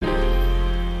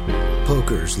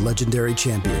poker's legendary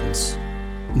champions,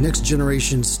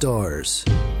 next-generation stars,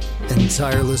 and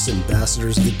tireless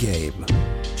ambassadors of the game,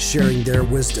 sharing their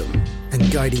wisdom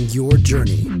and guiding your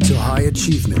journey to high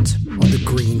achievement on the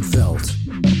green felt.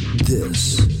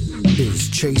 This is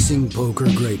Chasing Poker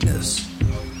Greatness.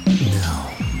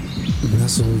 Now,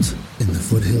 nestled in the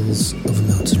foothills of a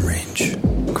mountain range,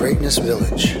 Greatness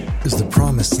Village is the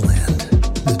promised land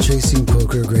the Chasing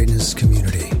Poker Greatness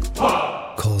community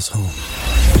calls home.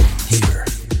 Here,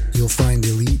 you'll find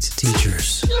elite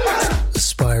teachers,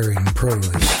 aspiring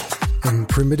pros, and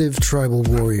primitive tribal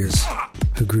warriors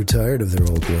who grew tired of their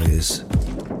old ways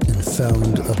and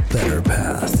found a better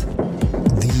path.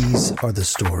 These are the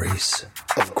stories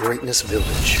of Greatness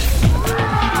Village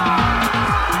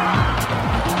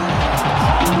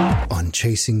on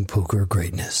Chasing Poker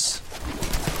Greatness.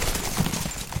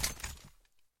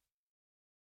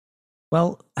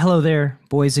 Well, hello there,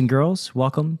 boys and girls.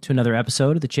 Welcome to another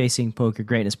episode of the Chasing Poker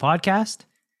Greatness podcast.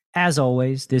 As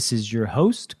always, this is your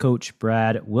host, Coach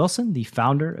Brad Wilson, the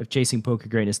founder of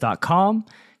ChasingPokerGreatness.com.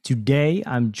 Today,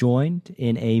 I'm joined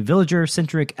in a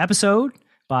villager-centric episode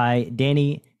by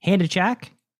Danny Handachak.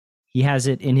 He has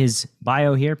it in his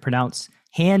bio here, pronounced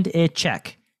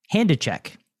Handachak.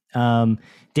 Handachak.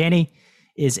 Danny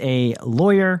is a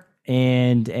lawyer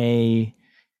and a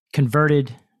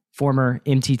converted former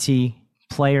MTT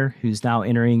player who's now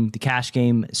entering the cash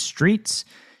game streets.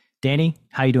 Danny,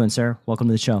 how you doing, sir? Welcome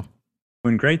to the show.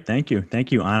 Doing great. Thank you.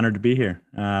 Thank you. Honored to be here.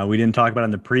 We didn't talk about it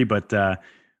in the pre, but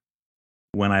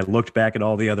when I looked back at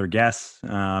all the other guests,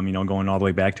 going all the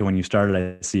way back to when you started,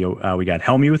 I see we got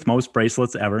Hellmuth, most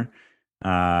bracelets ever.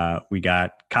 We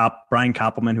got Brian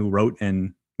Koppelman, who wrote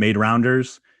and made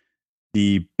Rounders,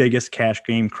 the biggest cash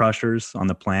game crushers on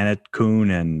the planet,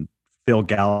 Kuhn and Phil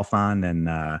Galfond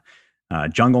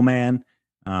and Jungle Man,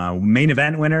 main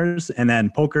event winners, and then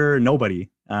poker nobody.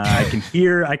 I can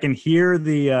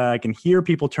hear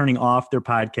people turning off their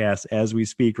podcasts as we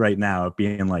speak right now,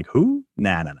 being like, "Who?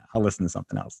 Nah. I'll listen to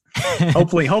something else."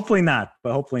 hopefully not.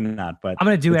 But I'm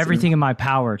going to do everything in my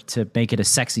power to make it a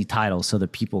sexy title so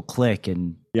that people click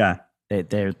and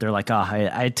they're like, "Oh,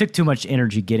 I took too much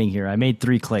energy getting here. I made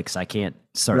 3 clicks. I can't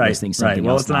start listening to something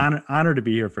else." Well, it's an honor to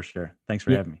be here for sure. Thanks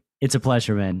for having me. It's a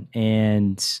pleasure, man.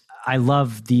 And I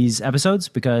love these episodes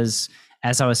because,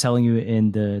 as I was telling you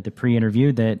in the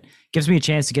pre-interview, that gives me a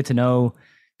chance to get to know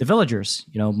the villagers,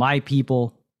 my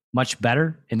people much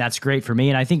better. And that's great for me.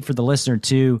 And I think for the listener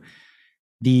too,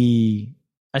 the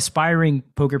aspiring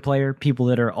poker player, people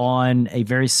that are on a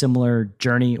very similar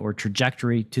journey or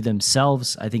trajectory to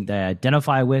themselves, I think they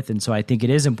identify with. And so I think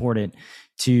it is important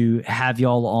to have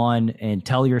y'all on and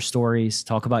tell your stories,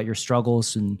 talk about your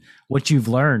struggles and what you've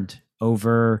learned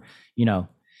over,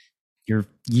 your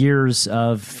years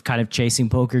of kind of chasing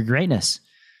poker greatness.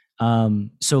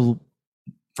 So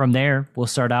from there, we'll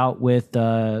start out with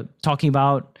talking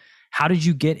about how did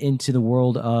you get into the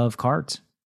world of cards?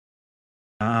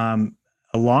 A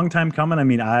long time coming. I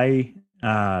mean, I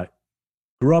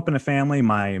grew up in a family,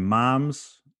 my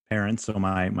mom's parents, so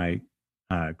my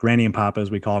granny and papa,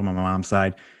 as we called them on my mom's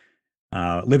side,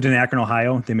 lived in Akron,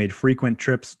 Ohio. They made frequent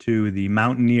trips to the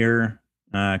Mountaineer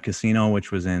Casino,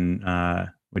 which is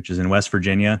in West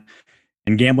Virginia,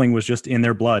 and gambling was just in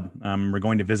their blood. We're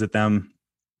going to visit them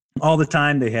all the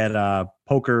time. They had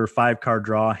poker 5-card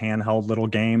draw, handheld little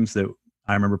games that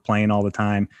I remember playing all the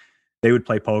time. They would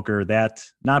play poker. That,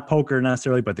 not poker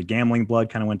necessarily, but the gambling blood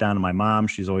kind of went down to my mom.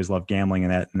 She's always loved gambling,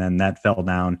 and then that fell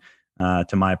down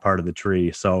to my part of the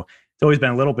tree. So it's always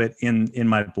been a little bit in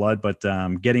my blood, but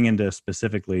getting into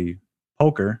specifically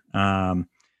poker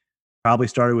probably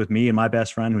started with me and my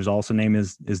best friend, whose also name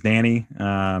is Danny.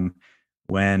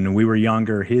 When we were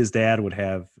younger, his dad would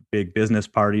have big business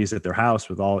parties at their house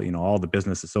with all the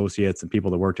business associates and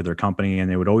people that worked at their company, and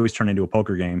they would always turn into a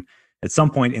poker game at some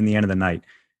point in the end of the night.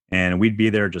 And we'd be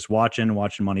there just watching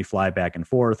money fly back and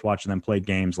forth, watching them play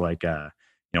games like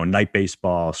night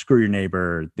baseball, screw your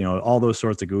neighbor, all those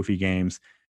sorts of goofy games.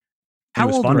 How it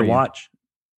was old fun were to you? watch.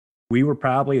 We were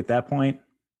probably at that point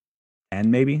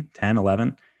 10,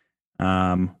 11,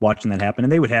 watching that happen.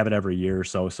 And they would have it every year or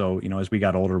so. So, as we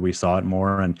got older, we saw it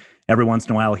more. And every once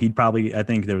in a while, I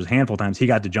think there was a handful of times he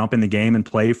got to jump in the game and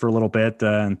play for a little bit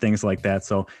and things like that.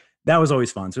 So that was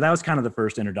always fun. So that was kind of the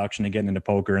first introduction to getting into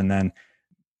poker. And then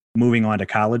moving on to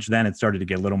college, then it started to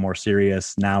get a little more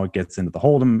serious. Now it gets into the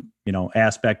hold'em,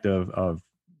 aspect of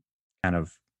kind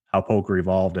of how poker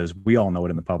evolved as we all know it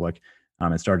in the public.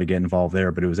 And started to get involved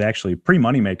there, but it was actually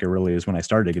pre-moneymaker really is when I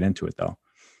started to get into it though.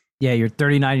 Yeah, you're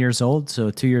 39 years old, so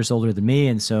 2 years older than me.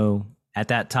 And so at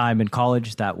that time in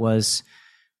college, that was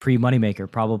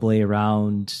pre-moneymaker, probably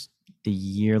around the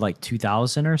year like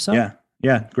 2000 or so. Yeah.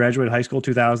 Yeah, graduated high school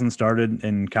 2000, started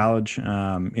in college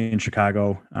in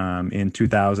Chicago in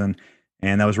 2000,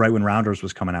 and that was right when Rounders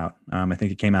was coming out. I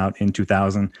think it came out in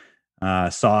 2000.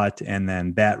 Saw it, and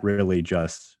then that really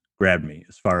just grabbed me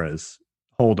as far as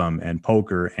Hold'em and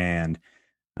poker, and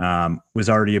was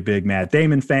already a big Matt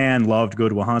Damon fan. Loved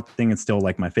Good Will Hunting. It's still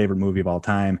like my favorite movie of all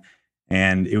time.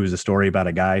 And it was a story about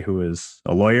a guy who is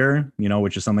a lawyer,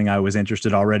 which is something I was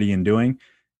interested already in doing,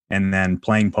 and then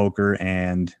playing poker,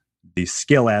 and the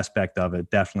skill aspect of it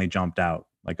definitely jumped out.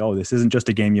 Like, oh, this isn't just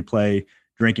a game you play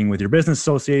drinking with your business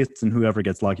associates and whoever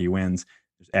gets lucky wins.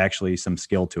 There's actually some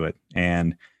skill to it.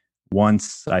 And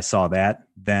once I saw that,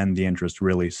 then the interest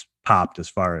really popped as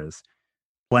far as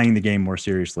playing the game more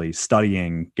seriously,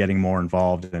 studying, getting more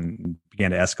involved, and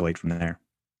began to escalate from there.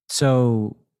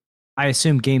 So I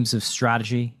assume games of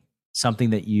strategy,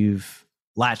 something that you've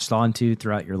latched onto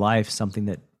throughout your life,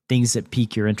 things that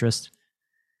pique your interest?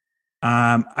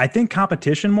 I think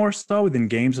competition more so than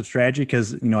games of strategy,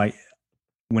 because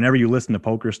whenever you listen to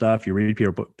poker stuff, you read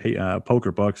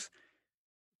poker books,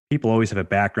 people always have a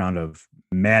background of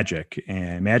Magic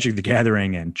and Magic the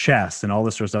Gathering and chess and all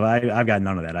this sort of stuff. I've got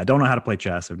none of that. I don't know how to play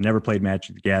chess. I've never played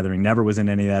Magic the Gathering, never was in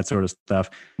any of that sort of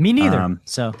stuff. Me neither.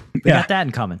 So we got that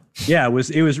in common. Yeah, it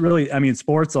was really,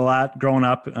 sports a lot growing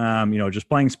up, just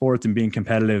playing sports and being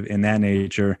competitive in that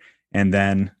nature. And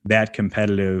then that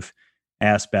competitive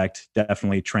aspect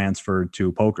definitely transferred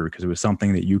to poker, because it was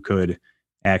something that you could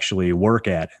actually work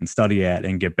at and study at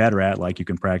and get better at, like you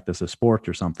can practice a sport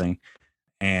or something,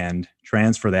 and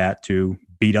transfer that to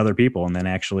beat other people and then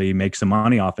actually make some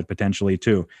money off it potentially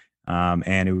too.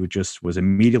 And it just was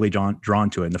immediately drawn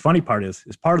to it. And the funny part is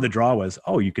part of the draw was,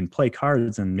 oh, you can play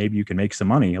cards and maybe you can make some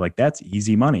money. Like, that's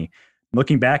easy money.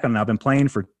 Looking back on it, I've been playing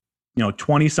for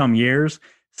 20 some years,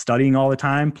 studying all the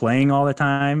time, playing all the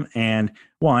time. And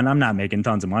one, I'm not making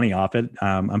tons of money off it.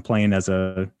 I'm playing as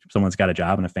someone's got a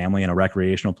job and a family and a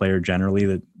recreational player generally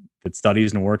that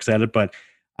studies and works at it. But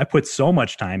I put so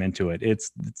much time into it.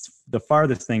 It's the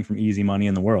farthest thing from easy money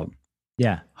in the world.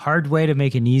 Yeah. Hard way to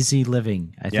make an easy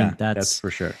living. I think that's for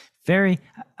sure.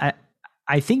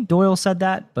 I think Doyle said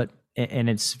that, and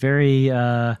it's very,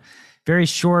 very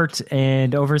short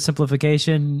and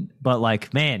oversimplification, but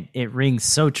like, man, it rings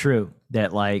so true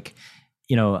that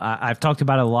I've talked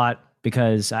about it a lot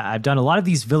because I've done a lot of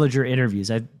these villager interviews.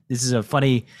 This is a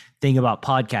funny thing about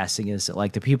podcasting, is that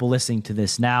like the people listening to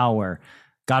this now, or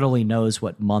God only knows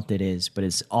what month it is, but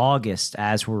it's August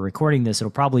as we're recording this.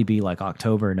 It'll probably be like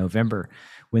October, November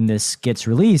when this gets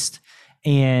released.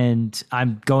 And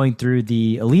I'm going through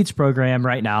the Elites program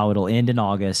right now. It'll end in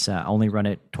August. I only run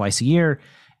it twice a year.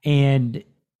 And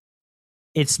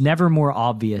it's never more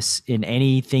obvious in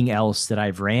anything else that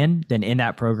I've ran than in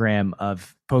that program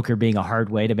of poker being a hard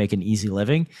way to make an easy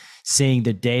living, seeing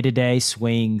the day-to-day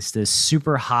swings, the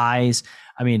super highs.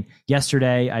 I mean,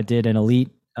 yesterday I did an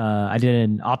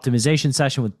optimization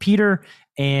session with Peter,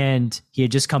 and he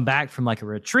had just come back from like a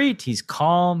retreat. He's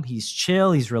calm, he's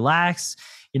chill, he's relaxed.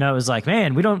 It was like,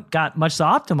 man, we don't got much to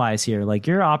optimize here. Like,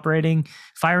 you're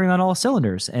firing on all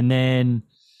cylinders. And then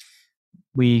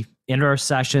we ended our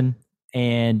session,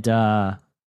 and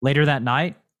later that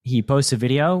night, he posts a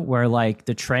video where like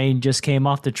the train just came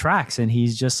off the tracks and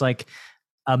he's just like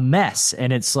a mess.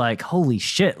 And it's like, holy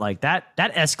shit, like that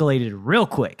escalated real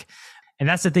quick. And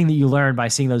that's the thing that you learn by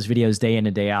seeing those videos day in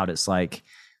and day out. It's like,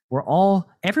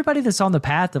 everybody that's on the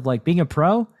path of like being a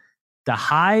pro, the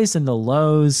highs and the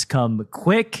lows come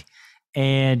quick,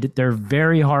 and they're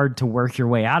very hard to work your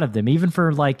way out of them, even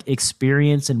for like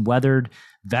experienced and weathered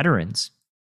veterans.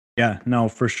 Yeah, no,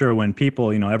 for sure. When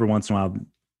people, every once in a while,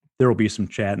 there will be some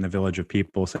chat in the village of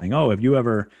people saying, oh, have you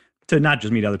ever, to not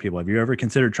just meet other people, have you ever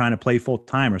considered trying to play full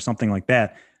time or something like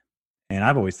that? And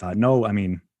I've always thought, no, I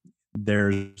mean,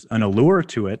 there's an allure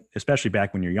to it, especially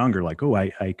back when you're younger, like, oh,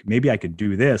 I maybe I could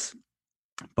do this.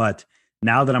 But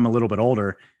now that I'm a little bit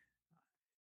older,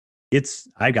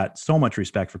 I got so much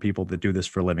respect for people that do this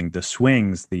for a living. The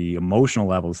swings, the emotional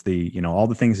levels, all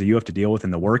the things that you have to deal with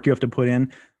and the work you have to put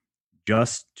in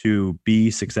just to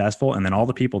be successful. And then all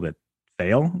the people that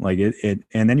fail, like it,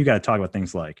 and then you got to talk about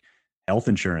things like health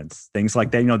insurance, things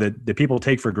like that, that people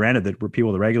take for granted that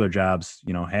people with regular jobs,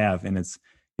 have. And it's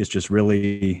just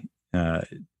really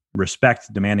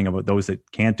respect demanding of those that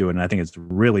can't do it. And I think it's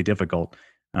really difficult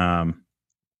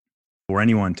for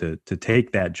anyone to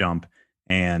take that jump,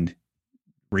 and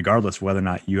regardless of whether or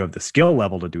not you have the skill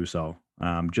level to do so,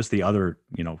 just the other,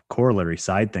 corollary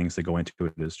side things that go into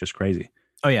it is just crazy.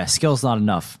 Oh yeah. Skill's not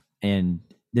enough. And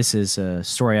this is a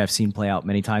story I've seen play out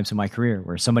many times in my career,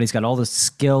 where somebody's got all the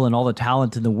skill and all the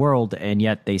talent in the world, and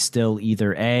yet they still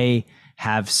either A,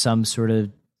 have some sort of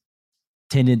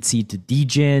tendency to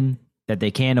degen that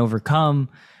they can't overcome,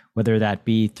 whether that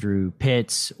be through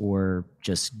pits or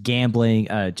just gambling,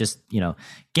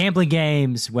 gambling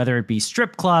games, whether it be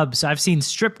strip clubs. I've seen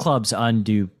strip clubs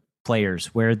undo players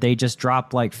where they just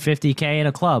drop like $50K in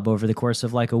a club over the course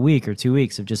of like a week or 2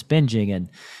 weeks of just binging and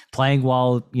playing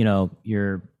while,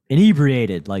 you're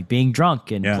inebriated, like being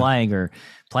drunk and playing or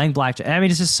playing blackjack. I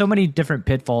mean, it's just so many different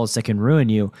pitfalls that can ruin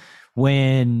you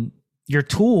when your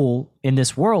tool in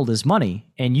this world is money.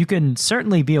 And you can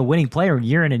certainly be a winning player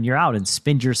year in and year out and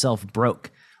spend yourself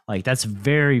broke. Like that's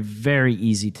very, very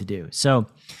easy to do. So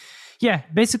yeah,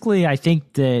 basically I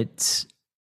think that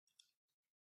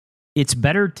it's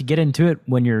better to get into it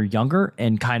when you're younger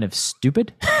and kind of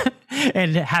stupid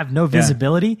and have no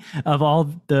visibility of all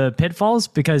the pitfalls,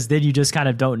 because then you just kind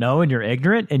of don't know and you're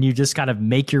ignorant and you just kind of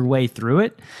make your way through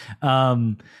it.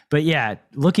 But yeah,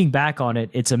 looking back on it,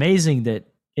 it's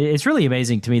really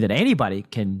amazing to me that anybody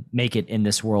can make it in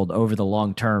this world over the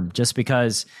long term, just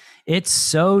because it's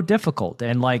so difficult.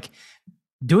 And like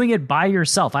doing it by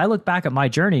yourself, I look back at my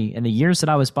journey and the years that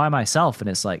I was by myself, and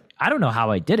it's like, I don't know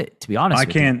how I did it, to be honest. I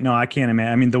can't imagine.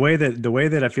 I mean, the way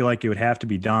that I feel like it would have to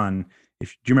be done. Do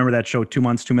you remember that show 2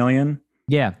 Months, 2 Million?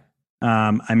 Yeah.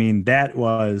 I mean, that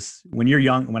was when you're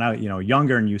young,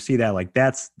 younger and you see that, like,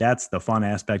 that's the fun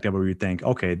aspect of it, where you think,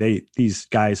 okay, these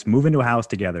guys move into a house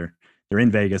together. They're in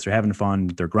Vegas, they're having fun,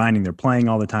 they're grinding, they're playing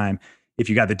all the time. If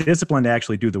you got the discipline to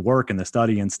actually do the work and the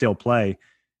study and still play,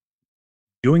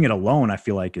 doing it alone, I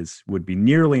feel like would be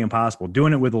nearly impossible.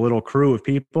 Doing it with a little crew of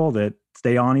people that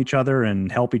stay on each other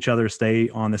and help each other stay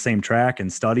on the same track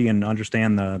and study and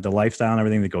understand the lifestyle and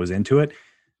everything that goes into it.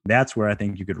 That's where I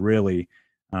think you could really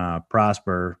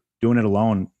prosper. Doing it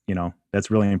alone,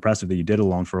 that's really impressive that you did it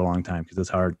alone for a long time, because it's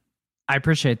hard. I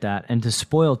appreciate that. And to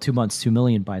spoil 2 Months, 2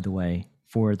 Million, by the way,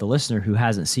 for the listener who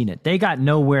hasn't seen it, they got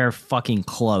nowhere fucking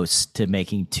close to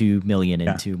making 2 million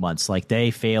in 2 months. Like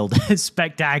they failed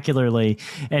spectacularly.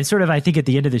 And sort of, I think at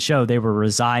the end of the show, they were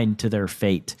resigned to their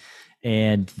fate,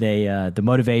 and they, the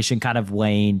motivation kind of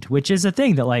waned, which is a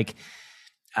thing that, like,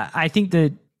 I think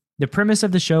that the premise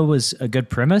of the show was a good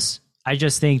premise. I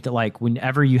just think that, like,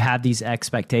 whenever you have these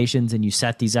expectations and you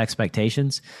set these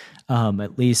expectations,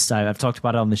 at least I've talked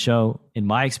about it on the show, in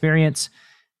my experience,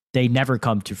 they never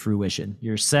come to fruition.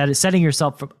 You're setting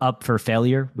yourself up for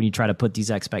failure when you try to put these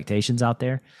expectations out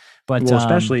there. But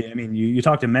especially, I mean, you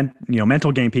talk to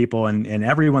mental game people, and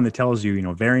everyone that tells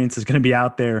you, variance is going to be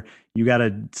out there. You got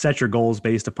to set your goals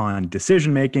based upon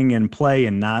decision making and play,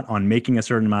 and not on making a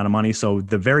certain amount of money. So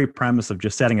the very premise of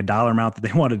just setting a dollar amount that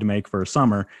they wanted to make for a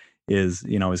summer is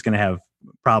going to have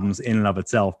problems in and of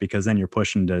itself, because then you're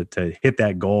pushing to hit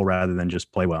that goal rather than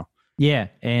just play well. Yeah,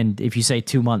 and if you say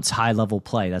 2 months high level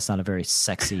play, that's not a very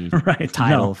sexy right.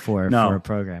 title for a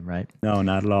program, right? No,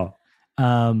 not at all.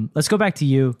 Let's go back to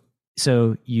you.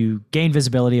 So you gained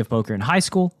visibility of poker in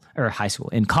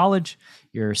in college.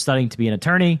 You're studying to be an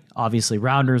attorney. Obviously,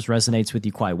 Rounders resonates with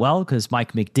you quite well, because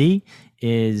Mike McD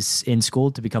is in school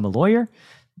to become a lawyer.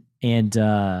 And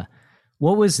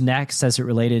what was next as it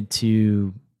related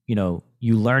to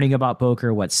you learning about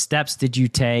poker? What steps did you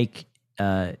take?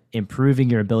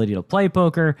 Improving your ability to play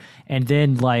poker, and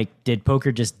then, like, did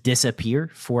poker just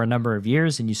disappear for a number of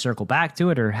years and you circle back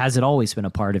to it, or has it always been a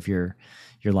part of your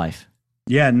life?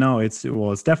 Yeah, no, it's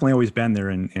definitely always been there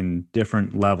in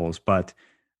different levels, but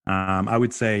I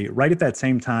would say right at that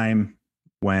same time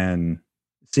when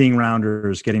seeing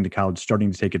Rounders, getting to college,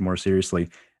 starting to take it more seriously,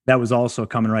 that was also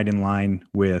coming right in line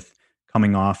with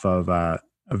coming off of a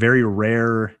very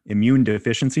rare immune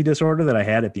deficiency disorder that I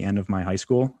had at the end of my high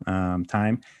school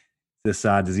time. This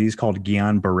disease called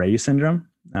Guillain-Barré syndrome.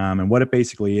 And what it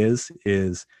basically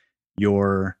is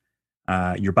your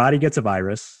body gets a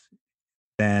virus,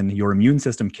 then your immune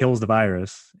system kills the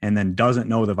virus, and then doesn't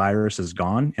know the virus is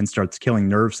gone and starts killing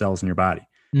nerve cells in your body.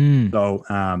 So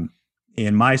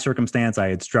in my circumstance, I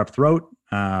had strep throat,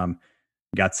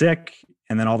 got sick,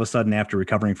 and then all of a sudden, after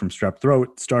recovering from strep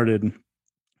throat, started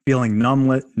feeling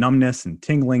numbness and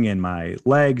tingling in my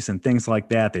legs and things like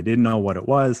that. They didn't know what it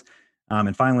was,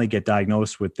 and finally get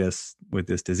diagnosed with this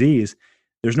disease.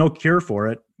 There's no cure for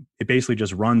it. It basically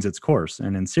just runs its course.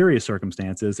 And in serious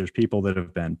circumstances, there's people that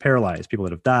have been paralyzed, people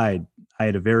that have died. I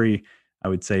had a very, I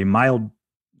would say, mild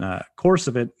course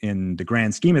of it in the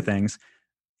grand scheme of things.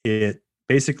 It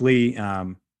basically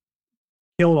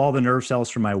killed all the nerve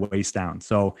cells from my waist down.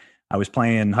 So I was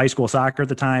playing high school soccer at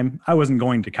the time. I wasn't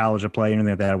going to college to play or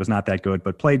anything like that. I was not that good,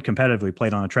 but played competitively,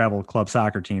 played on a travel club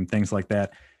soccer team, things like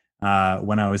that.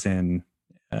 When I was in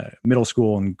middle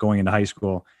school and going into high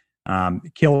school,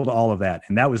 killed all of that.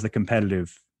 And that was the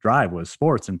competitive drive was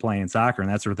sports and playing soccer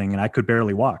and that sort of thing. And I could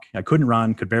barely walk. I couldn't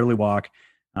run, could barely walk.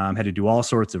 Had to do all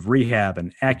sorts of rehab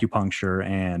and acupuncture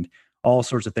and all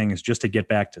sorts of things just to get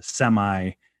back to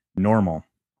semi-normal.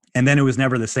 And then it was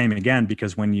never the same again,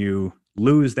 because when you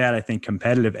lose that, I think,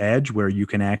 competitive edge where you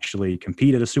can actually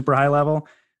compete at a super high level,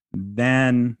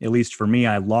 then, at least for me,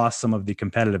 I lost some of the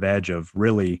competitive edge of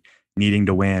really needing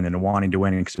to win and wanting to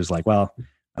win, because it was like, well,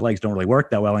 my legs don't really work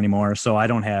that well anymore, so I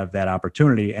don't have that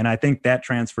opportunity. And I think that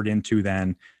transferred into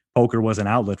then poker was an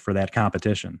outlet for that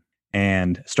competition,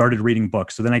 and started reading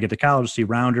books. So then I get to college, see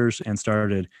Rounders, and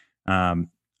started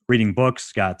reading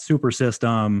books, got Super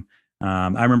System.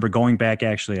 I remember going back,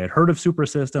 actually, I'd heard of Super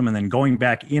System, and then going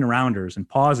back in Rounders and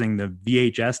pausing the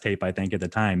VHS tape, I think at the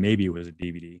time, maybe it was a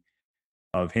DVD,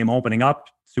 of him opening up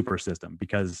Super System,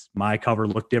 because my cover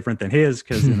looked different than his,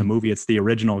 because in the movie it's the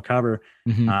original cover,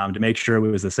 to make sure it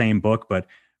was the same book. But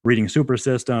reading Super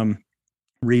System,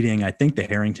 reading, I think the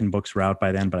Harrington books were out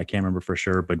by then, but I can't remember for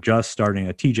sure, but just starting,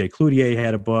 TJ Cloutier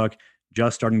had a book,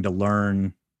 just starting to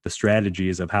learn the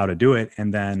strategies of how to do it,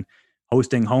 and then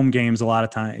hosting home games a lot of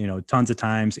time, tons of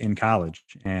times in college.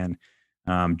 And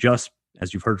just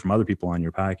as you've heard from other people on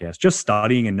your podcast, just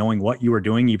studying and knowing what you were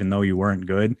doing, even though you weren't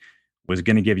good, was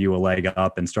going to give you a leg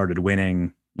up, and started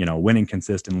winning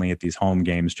consistently at these home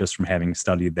games just from having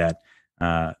studied that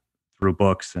through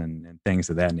books and things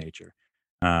of that nature.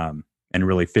 And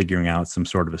really figuring out some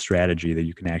sort of a strategy that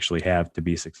you can actually have to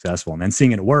be successful, and then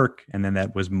seeing it work. And then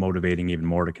that was motivating even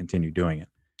more to continue doing it.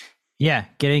 Yeah.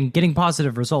 Getting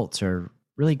positive results are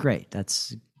really great.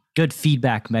 That's good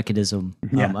feedback mechanism.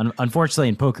 Yeah. Unfortunately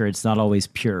in poker, it's not always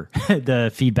pure,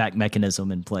 the feedback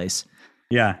mechanism in place.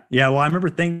 Yeah. Well, I remember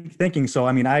thinking, so,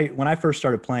 I mean, when I first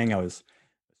started playing, I was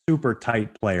a super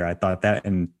tight player. I thought that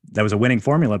was a winning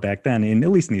formula back then,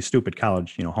 at least in these stupid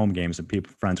college, home games that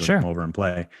friends would come over and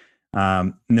play.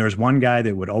 And there was one guy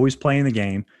that would always play in the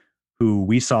game who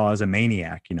we saw as a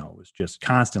maniac, was just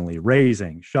constantly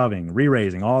raising, shoving,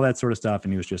 re-raising, all that sort of stuff.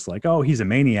 And he was just like, oh, he's a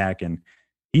maniac and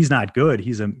he's not good.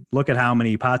 Look at how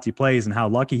many pots he plays and how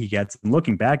lucky he gets. And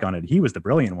looking back on it, he was the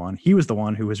brilliant one. He was the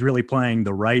one who was really playing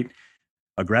the right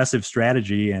aggressive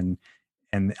strategy, and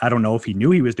I don't know if he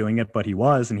knew he was doing it, but he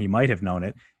was, and he might have known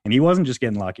it. And he wasn't just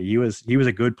getting lucky. He was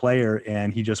a good player,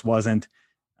 and he just wasn't.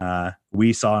 I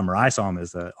saw him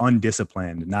as an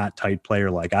undisciplined, not tight player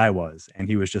like I was, and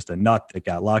he was just a nut that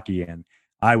got lucky, and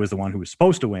I was the one who was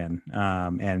supposed to win.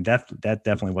 And that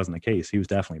definitely wasn't the case. He was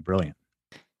definitely brilliant.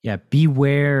 Yeah,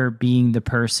 beware being the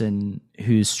person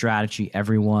whose strategy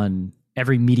every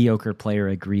mediocre player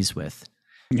agrees with.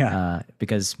 Yeah.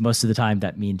 Because most of the time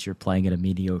that means you're playing at a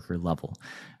mediocre level.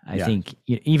 I think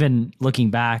even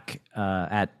looking back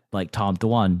at like Tom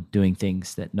Dwan doing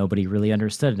things that nobody really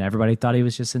understood, and everybody thought he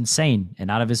was just insane and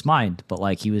out of his mind, but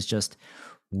like he was just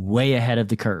way ahead of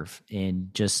the curve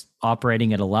and just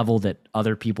operating at a level that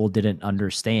other people didn't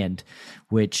understand,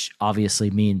 which obviously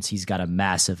means he's got a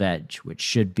massive edge, which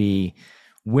should be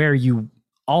where you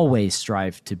always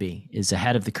strive to be, is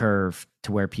ahead of the curve,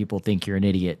 to where people think you're an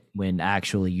idiot when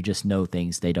actually you just know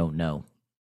things they don't know.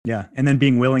 Yeah. And then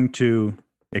being willing to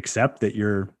accept that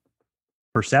your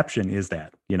perception is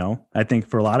that, I think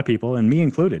for a lot of people, and me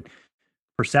included,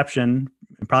 perception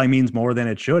probably means more than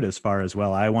it should, as far as,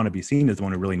 well, I want to be seen as the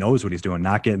one who really knows what he's doing,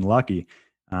 not getting lucky.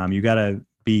 You got to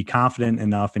be confident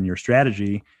enough in your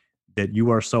strategy that you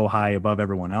are so high above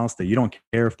everyone else that you don't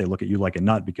care if they look at you like a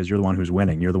nut, because you're the one who's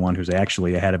winning. You're the one who's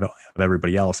actually ahead of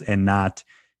everybody else, and not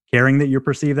caring that you're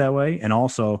perceived that way. And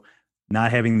also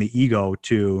not having the ego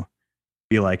to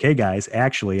be like, hey guys,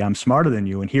 actually I'm smarter than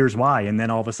you, and here's why. And then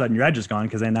all of a sudden your edge is gone,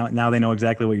 because now they know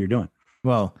exactly what you're doing.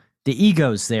 Well, the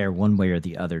ego's there one way or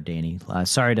the other, Danny.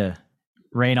 Sorry to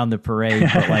rain on the parade,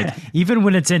 but like even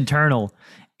when it's internal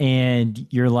and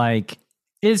you're like,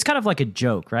 it's kind of like a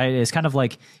joke, right? It's kind of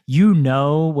like,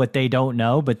 what they don't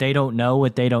know, but they don't know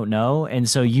what they don't know. And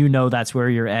so that's where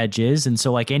your edge is. And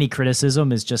so like any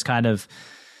criticism is just kind of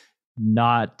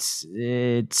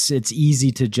it's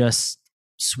easy to just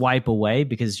swipe away,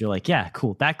 because you're like, yeah,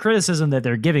 cool. That criticism that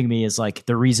they're giving me is like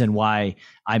the reason why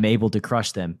I'm able to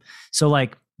crush them. So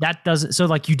like so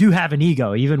like you do have an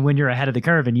ego even when you're ahead of the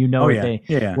curve, and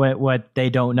what they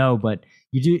don't know, but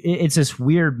you do. It's this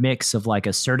weird mix of like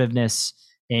assertiveness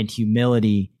and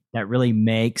humility that really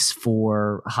makes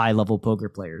for high level poker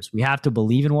players. We have to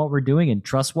believe in what we're doing and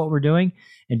trust what we're doing,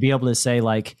 and be able to say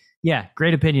like, yeah,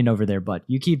 great opinion over there, but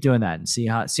you keep doing that and see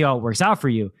how it works out for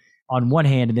you on one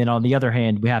hand. And then on the other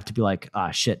hand, we have to be like,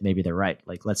 shit, maybe they're right.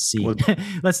 Like, let's see,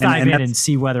 let's dive in and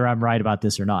see whether I'm right about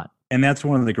this or not. And that's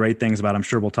one of the great things about, I'm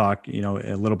sure we'll talk, a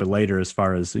little bit later, as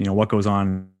far as, what goes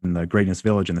on in the Greatness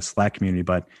Village and the Slack community,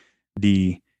 but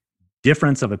the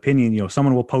difference of opinion.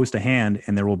 Someone will post a hand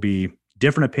and there will be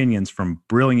different opinions from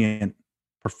brilliant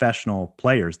professional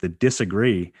players that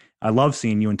disagree. I love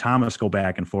seeing you and Thomas go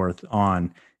back and forth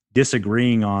on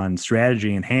disagreeing on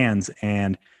strategy and hands.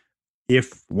 And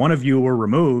if one of you were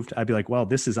removed, I'd be like, well,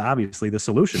 this is obviously the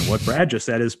solution. What Brad just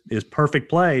said is perfect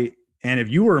play. And if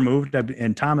you were removed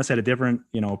and Thomas had a different,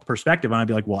 perspective, I'd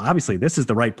be like, well, obviously this is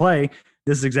the right play.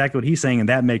 This is exactly what he's saying. And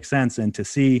that makes sense. And to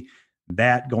see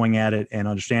that going at it and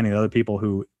understanding that other people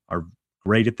who are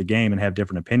great at the game and have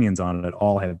different opinions on it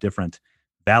all have different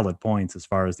valid points as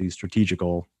far as these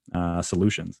strategical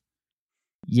solutions.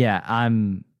 Yeah.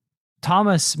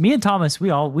 Me and Thomas,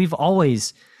 we've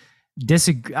always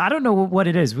disagree. I don't know what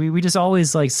it is. We just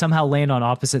always like somehow land on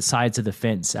opposite sides of the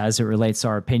fence as it relates to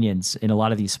our opinions in a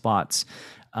lot of these spots.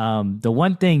 The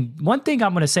one thing I'm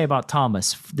going to say about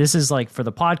Thomas, this is like for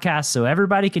the podcast, so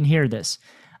everybody can hear this.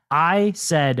 I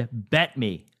said, bet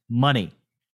me money.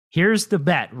 Here's the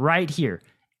bet right here.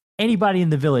 Anybody in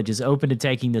the village is open to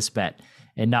taking this bet,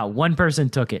 and not one person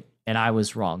took it, and I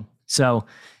was wrong. So,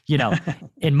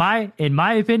 in my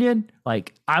opinion,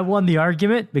 like I won the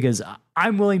argument because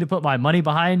I'm willing to put my money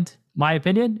behind my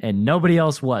opinion and nobody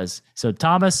else was. So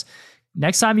Thomas,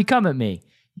 next time you come at me,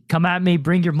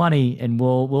 bring your money and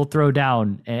we'll throw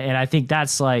down. And I think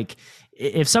that's like,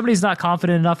 if somebody's not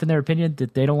confident enough in their opinion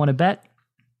that they don't want to bet,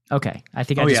 okay, I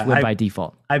think I just win by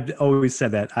default. I've always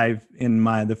said that. In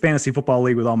the fantasy football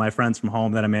league with all my friends from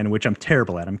home that I'm in, which I'm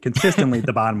terrible at. I'm consistently at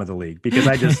the bottom of the league because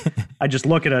I just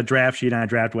look at a draft sheet and I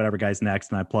draft whatever guy's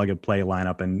next and I plug a play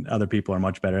lineup, and other people are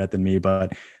much better at than me.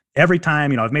 But every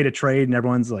time, I've made a trade and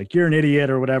everyone's like, you're an idiot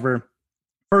or whatever.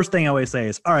 First thing I always say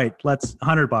is, all right, let's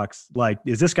 $100. Like,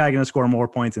 is this guy going to score more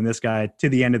points than this guy to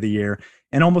the end of the year?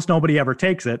 And almost nobody ever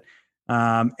takes it.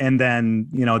 And then,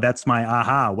 that's my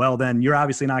aha. Well, then you're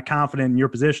obviously not confident in your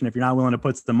position if you're not willing to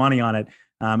put the money on it.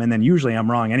 And then usually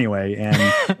I'm wrong anyway. And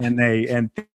at the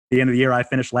end of the year, I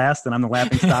finished last and I'm the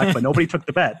laughing stock, but nobody took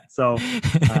the bet. So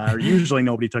usually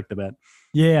nobody took the bet.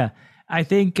 Yeah. I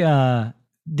think the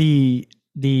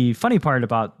funny part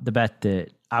about the bet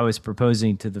that I was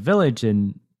proposing to the village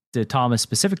and to Thomas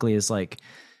specifically is like,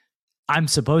 I'm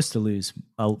supposed to lose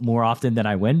more often than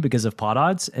I win because of pot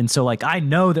odds. And so like, I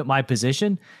know that my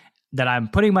position that I'm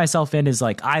putting myself in is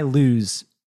like, I lose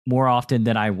more often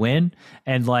than I win.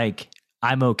 And like,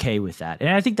 I'm okay with that. And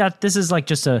I think that this is like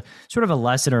just a sort of a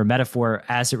lesson or a metaphor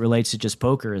as it relates to just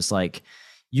poker, is like,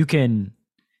 you can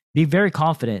be very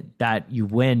confident that you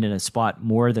win in a spot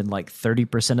more than like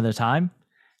 30% of the time,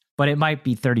 but it might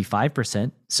be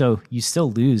 35%. So you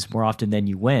still lose more often than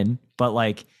you win, but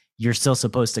like, you're still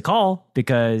supposed to call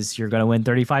because you're going to win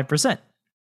 35%.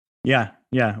 Yeah.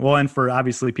 Well, and for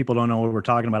obviously people don't know what we're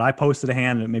talking about. I posted a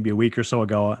hand maybe a week or so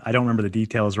ago. I don't remember the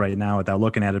details right now without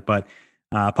looking at it, but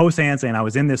post a hand saying I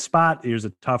was in this spot. Here's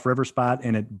a tough river spot,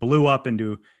 and it blew up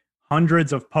into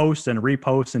hundreds of posts and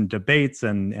reposts and debates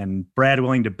and Brad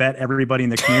willing to bet everybody in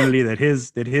the community that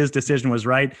his decision was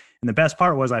right. And the best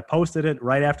part was I posted it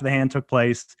right after the hand took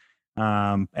place,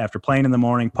 after playing in the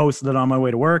morning, posted it on my way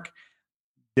to work.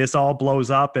 This all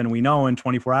blows up, and we know in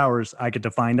 24 hours, I get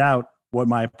to find out what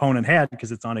my opponent had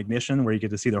because it's on Ignition, where you get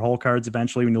to see their whole cards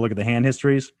eventually when you look at the hand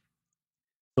histories.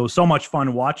 So much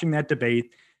fun watching that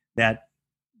debate that,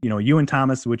 you and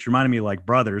Thomas, which reminded me like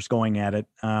brothers going at it.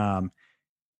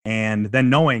 And then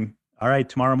knowing, all right,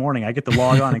 tomorrow morning I get to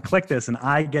log on and click this and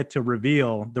I get to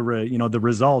reveal the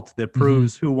result that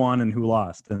proves who won and who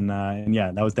lost. And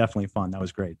yeah, that was definitely fun. That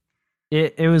was great.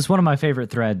 It was one of my favorite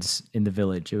threads in the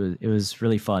village. It was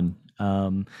really fun.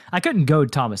 I couldn't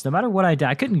goad Thomas. No matter what I did,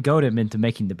 I couldn't goad him into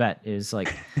making the bet. It was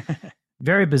like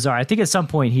very bizarre. I think at some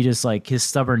point he just like his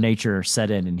stubborn nature set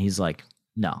in and he's like,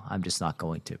 no, I'm just not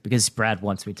going to, because Brad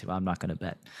wants me to. I'm not going to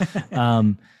bet.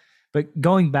 But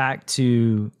going back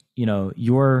to,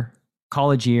 your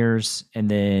college years and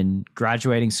then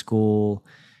graduating school,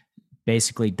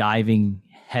 basically diving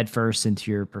headfirst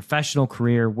into your professional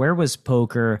career, where was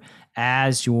poker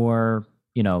as your,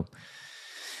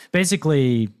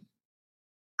 basically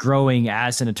growing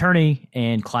as an attorney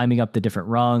and climbing up the different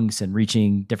rungs and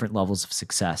reaching different levels of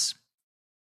success?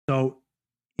 So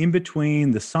in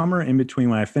between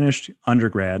when I finished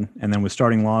undergrad and then was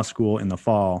starting law school in the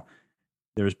fall,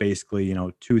 there was basically,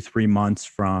 2-3 months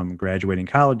from graduating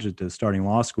college to starting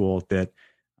law school that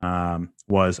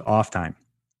was off time.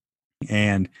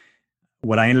 And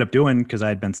what I ended up doing, because I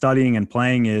had been studying and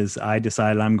playing, is I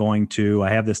decided I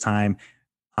have this time,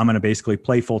 I'm going to basically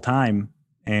play full time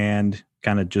and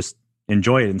kind of just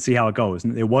enjoy it and see how it goes.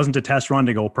 And it wasn't a test run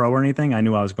to go pro or anything. I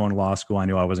knew I was going to law school. I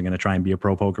knew I wasn't going to try and be a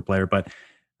pro poker player, but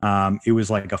it was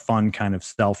like a fun kind of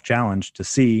self challenge to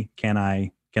see, can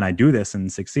I I do this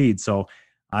and succeed? So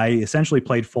I essentially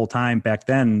played full time. Back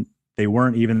then, they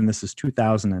weren't even, this is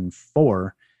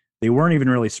 2004, they weren't even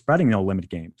really spreading no limit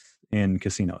games in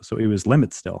casinos. So it was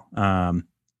limit still.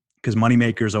 Because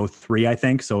Moneymaker's 03, I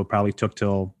think. So it probably took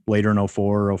till later in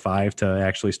 04 or 05 to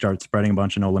actually start spreading a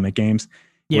bunch of no limit games.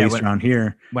 Yeah, at least around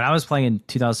here. When I was playing in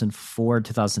 2004,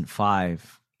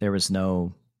 2005, there was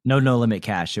no limit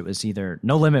cash. It was either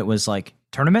no limit was like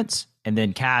tournaments, and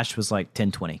then cash was like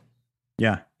 10, 20.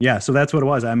 Yeah. So that's what it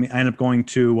was. I mean, I ended up going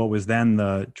to what was then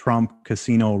the Trump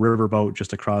Casino Riverboat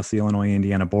just across the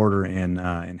Illinois-Indiana border in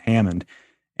Hammond,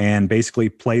 and basically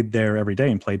played there every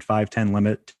day and played 5, 10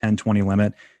 limit, 10, 20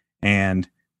 limit. And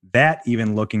that,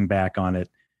 even looking back on it,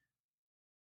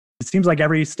 it seems like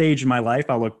every stage in my life,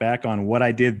 I'll look back on what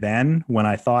I did then when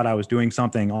I thought I was doing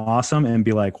something awesome and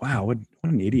be like, wow, what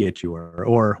an idiot you were.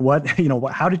 Or what,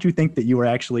 how did you think that you were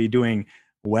actually doing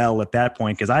well at that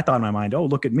point? Because I thought in my mind, oh,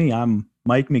 look at me, I'm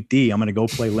Mike McD. I'm going to go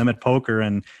play limit poker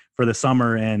and for the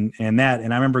summer and that.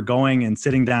 And I remember going and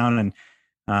sitting down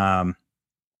and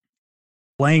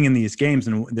playing in these games.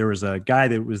 And there was a guy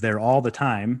that was there all the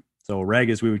time. So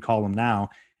Reg, as we would call him now.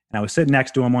 And I was sitting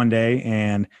next to him one day,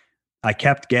 and I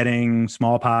kept getting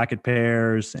small pocket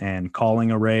pairs and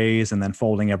calling a raise and then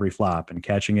folding every flop and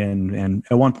catching it. And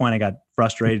at one point I got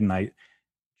frustrated and I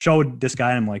showed this guy,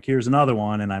 and I'm like, here's another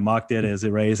one. And I mocked it as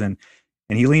a raise. And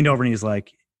he leaned over and he's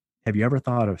like, have you ever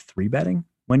thought of 3-betting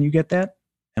when you get that?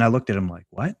 And I looked at him like,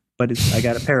 what? But I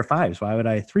got a pair of 5s. Why would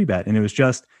I 3-bet? And it was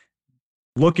just,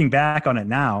 looking back on it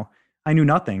now, I knew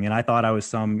nothing. And I thought I was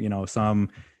some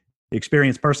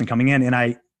experienced person coming in. And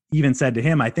I even said to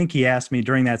him, I think he asked me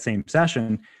during that same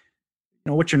session,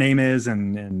 what your name is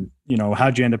and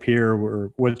how'd you end up here,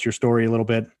 or what's your story a little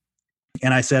bit.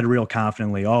 And I said real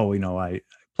confidently, I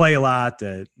play a lot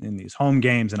in these home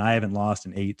games, and I haven't lost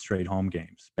in 8 straight home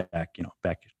games back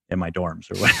in my dorms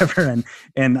or whatever.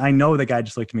 And I know the guy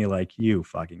just looked at me like, you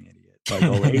fucking idiot.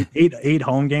 Like, eight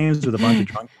home games with a bunch of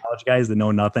drunk college guys that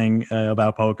know nothing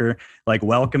about poker. Like,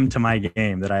 welcome to my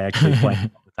game that I actually play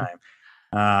all the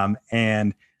time.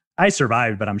 And I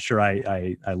survived, but I'm sure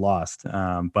I lost.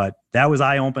 But that was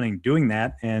eye-opening doing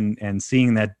that and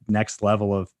seeing that next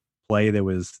level of play that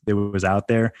was out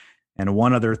there. And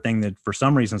one other thing that for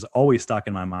some reason is always stuck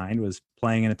in my mind was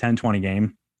playing in a 10-20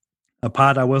 game, a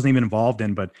pot I wasn't even involved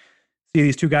in, but see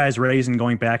these two guys raising,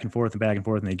 going back and forth, and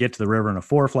they get to the river and a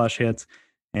 4 flush hits,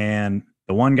 and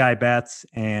the one guy bets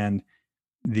and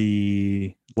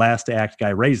the last act guy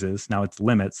raises. Now it's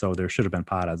limit, so there should have been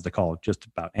pot odds to call just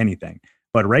about anything,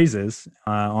 but raises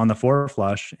on the 4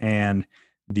 flush, and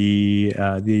the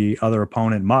other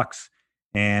opponent mucks,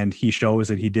 and he shows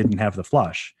that he didn't have the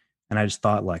flush. And I just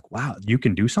thought, like, wow, you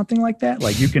can do something like that?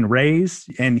 Like, you can raise,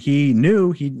 and he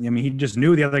just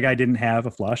knew the other guy didn't have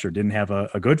a flush or didn't have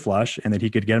a good flush, and that he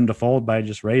could get him to fold by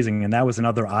just raising. And that was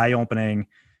another eye-opening,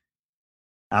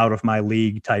 out of my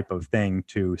league type of thing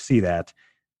to see that.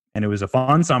 And it was a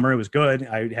fun summer. It was good.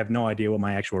 I have no idea what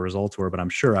my actual results were, but I'm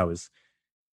sure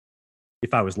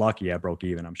if I was lucky, I broke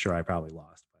even. I'm sure I probably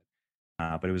lost,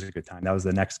 but it was a good time. That was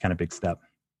the next kind of big step.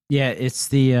 Yeah, it's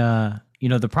the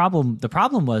the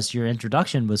problem was your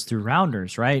introduction was through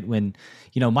rounders, right? When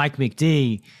Mike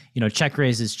McD check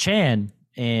raises Chan,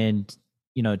 and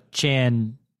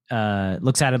Chan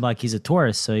looks at him like he's a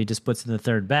tourist, so he just puts in the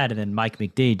 3rd bet, and then Mike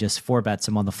McD just 4-bets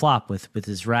him on the flop with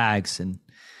his rags, and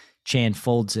Chan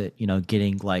folds it,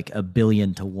 getting like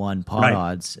 1,000,000,000 to 1 pot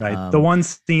odds. Right. The one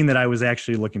scene that I was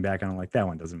actually looking back on, like, that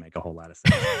one doesn't make a whole lot of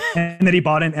sense. And then he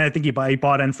bought in, and I think he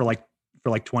bought in for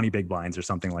like 20 big blinds or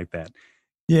something like that.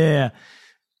 Yeah.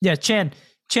 Chan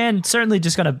certainly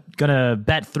just gonna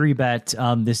bet 3-bet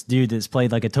this dude that's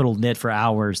played like a total nit for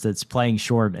hours, that's playing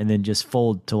short, and then just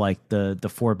fold to like the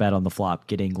 4-bet on the flop,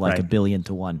 getting like 1,000,000,000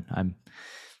 to 1. I'm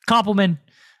compliment.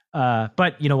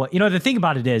 But you know what? The thing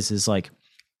about it is like,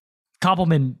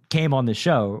 Koppelman came on the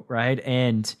show, right?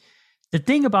 And the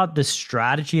thing about the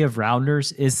strategy of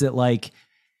rounders is that, like,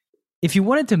 if you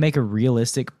wanted to make a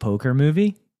realistic poker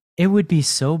movie, it would be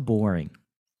so boring.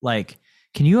 Like,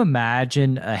 can you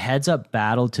imagine a heads-up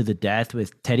battle to the death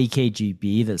with Teddy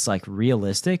KGB that's like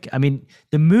realistic? I mean,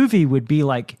 the movie would be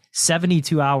like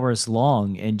 72 hours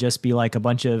long and just be like a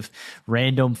bunch of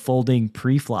random folding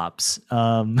pre-flops.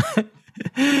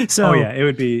 So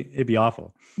it'd be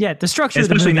awful. Yeah, the structure,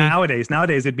 especially of the movie,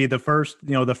 nowadays it'd be the first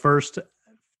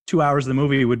 2 hours of the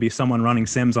movie would be someone running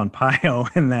Sims on Pio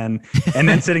and then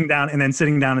sitting down and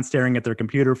staring at their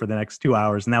computer for the next 2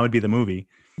 hours, and that would be the movie.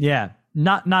 Yeah,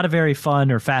 not a very fun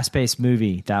or fast-paced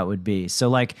movie that would be. So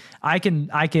like, I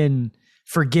can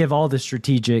forgive all the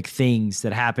strategic things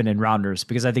that happen in Rounders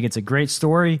because I think it's a great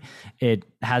story. It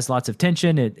has lots of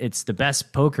tension. It's the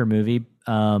best poker movie,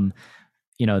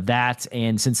 that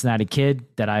and Cincinnati Kid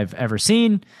that I've ever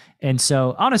seen. And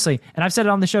so honestly, and I've said it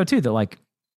on the show too, that like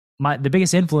the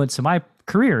biggest influence to my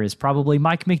career is probably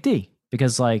Mike McD,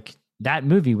 because like that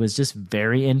movie was just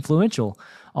very influential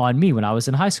on me when I was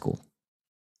in high school.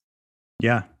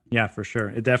 Yeah, for sure.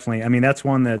 It definitely, I mean, that's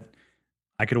one that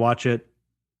I could watch it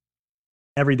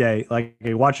every day. Like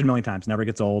I watch it a million times, never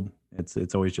gets old.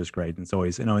 It's always just great. And it's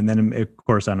always, and then of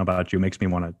course, I don't know about you, it makes me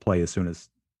want to play as soon as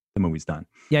the movie's done.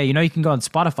 Yeah. You can go on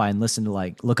Spotify and listen to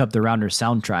like, look up the Rounders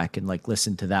soundtrack and like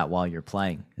listen to that while you're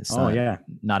playing. It's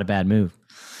not a bad move.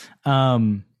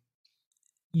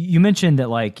 You mentioned that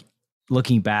like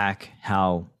looking back,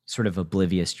 how sort of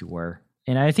oblivious you were.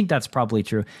 And I think that's probably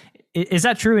true. Is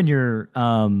that true in your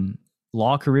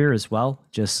law career as well?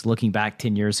 Just looking back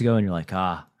 10 years ago and you're like,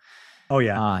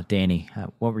 Danny,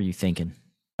 what were you thinking?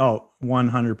 Oh,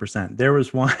 100%. There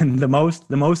was one, the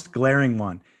most glaring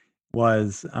one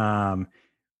was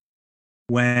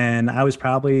when I'd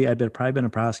probably been a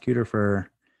prosecutor for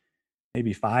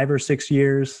maybe 5 or 6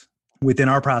 years. Within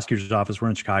our prosecutor's office, we're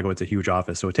in Chicago, it's a huge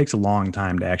office. So it takes a long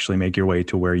time to actually make your way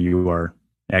to where you are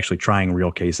actually trying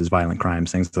real cases, violent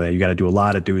crimes, things like that. You got to do a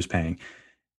lot of dues paying.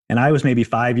 And I was maybe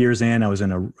 5 years in. I was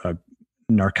in a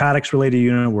narcotics related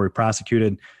unit where we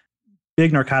prosecuted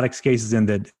big narcotics cases, in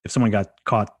that if someone got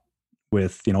caught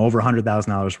with, over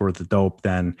 $100,000 worth of dope,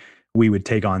 then we would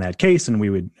take on that case and we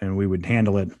would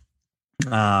handle it.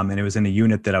 And it was in a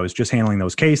unit that I was just handling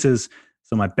those cases.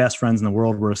 So my best friends in the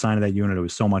world were assigned to that unit. It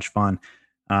was so much fun.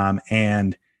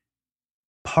 And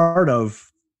part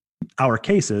of our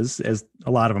cases, as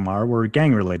a lot of them are, were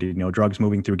gang related, drugs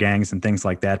moving through gangs and things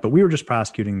like that. But we were just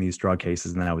prosecuting these drug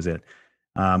cases and that was it.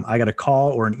 I got a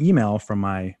call or an email from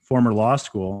my former law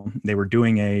school. They were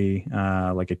doing a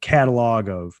catalog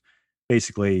of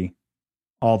basically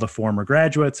all the former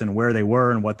graduates and where they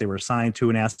were and what they were assigned to,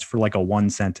 and asked for like a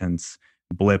 1-sentence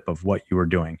blip of what you were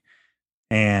doing.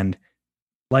 And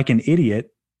like an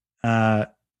idiot,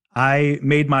 I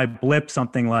made my blip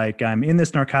something like, I'm in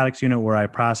this narcotics unit where I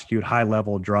prosecute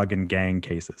high-level drug and gang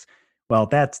cases. Well,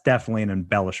 that's definitely an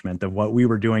embellishment of what we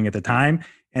were doing at the time.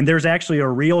 And there's actually a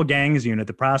real gangs unit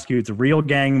that prosecutes real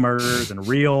gang murders and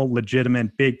real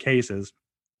legitimate big cases.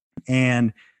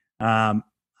 And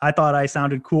I thought I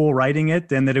sounded cool writing it,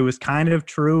 and that it was kind of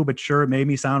true, but sure, it made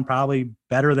me sound probably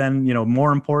better than,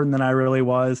 more important than I really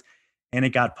was. And it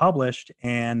got published,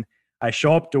 and I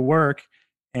show up to work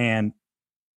and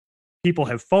people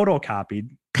have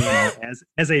photocopied,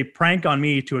 as a prank on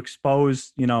me to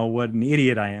expose, what an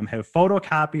idiot I am, have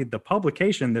photocopied the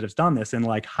publication that has done this and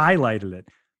like highlighted it.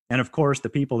 And of course, the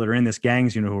people that are in this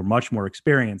gangs unit who are much more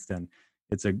experienced, and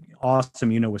it's an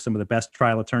awesome unit with some of the best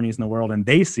trial attorneys in the world, and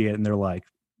they see it and they're like,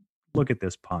 look at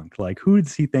this punk. Like, who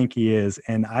does he think he is?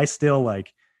 And I still,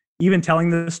 like, even telling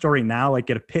this story now, like,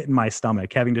 get a pit in my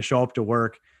stomach, having to show up to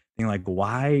work being like,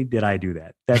 why did I do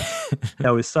that?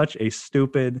 That was such a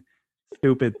stupid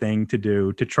thing to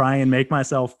do, to try and make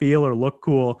myself feel or look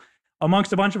cool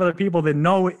amongst a bunch of other people that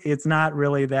know it's not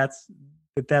really that's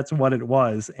what it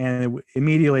was, and it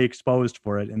immediately exposed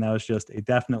for it. And that was just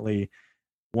definitely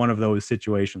one of those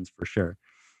situations for sure.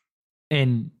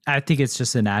 And I think it's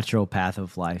just a natural path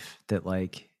of life that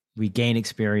like we gain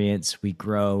experience, we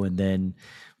grow, and then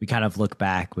we kind of look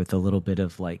back with a little bit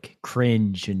of like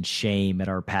cringe and shame at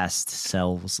our past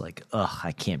selves. Like, ugh,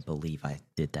 I can't believe I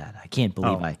did that. I can't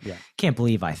believe can't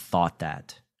believe I thought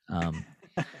that.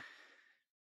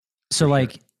 So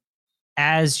like,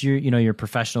 as your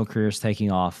professional career is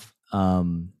taking off,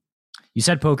 you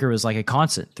said poker was like a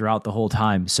constant throughout the whole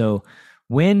time. So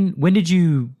when did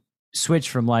you switch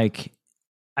from like,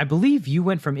 I believe you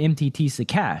went from MTTs to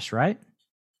cash, right?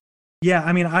 Yeah,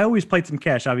 I mean, I always played some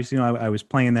cash. Obviously, I was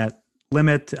playing that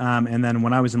limit. And then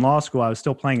when I was in law school, I was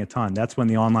still playing a ton. That's when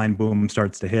the online boom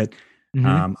starts to hit.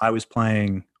 Mm-hmm. I was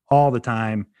playing all the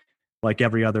time, like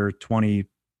every other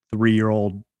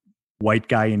 23-year-old white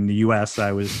guy in the U.S.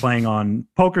 I was playing on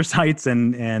poker sites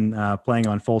and playing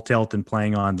on Full Tilt and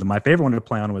playing on my favorite one to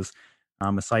play on was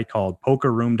a site called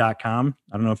PokerRoom.com.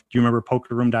 I don't know if do you remember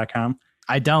PokerRoom.com?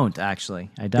 I don't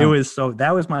actually. I don't.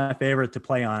 That was my favorite to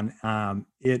play on.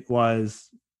 It was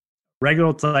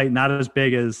regular site, not as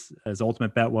big as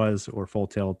Ultimate Bet was, or Full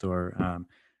Tilt, or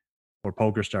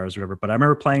PokerStars, or whatever. But I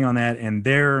remember playing on that, and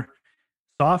their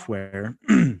software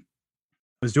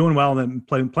was doing well. Then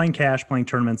playing cash, playing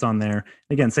tournaments on there.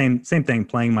 Again, same thing.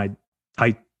 Playing my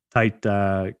tight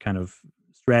kind of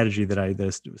strategy that I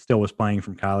still was playing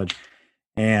from college,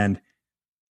 and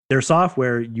their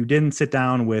software, you didn't sit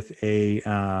down with a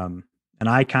an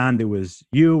icon that was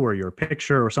you or your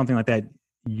picture or something like that,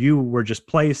 you were just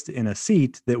placed in a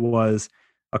seat that was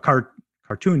a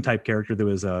cartoon type character. There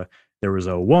was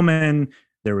a woman,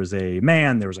 there was a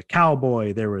man, there was a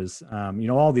cowboy, there was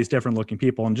all these different looking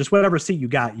people, and just whatever seat you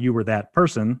got, you were that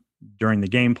person during the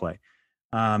gameplay.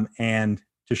 And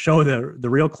to show the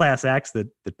real class acts that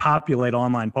populate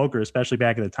online poker, especially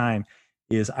back at the time,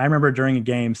 is I remember during a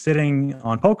game sitting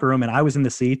on Poker Room, and I was in the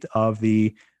seat of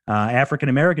the African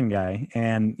American guy,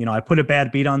 and I put a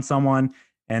bad beat on someone,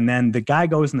 and then the guy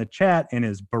goes in the chat and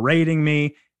is berating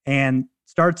me and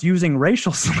starts using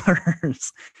racial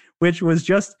slurs, which was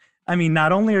just,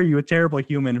 not only are you a terrible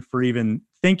human for even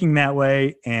thinking that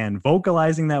way and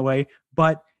vocalizing that way,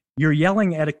 but you're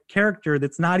yelling at a character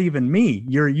that's not even me.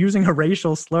 You're using a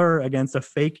racial slur against a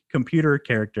fake computer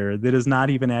character that is not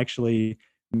even actually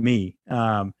me.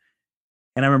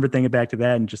 And I remember thinking back to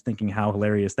that and just thinking how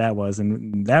hilarious that was.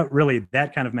 And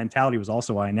that kind of mentality was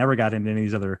also why I never got into any of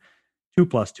these other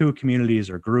 2+2 communities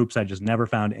or groups. I just never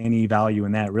found any value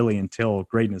in that really until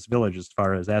Greatness Village, as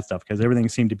far as that stuff, because everything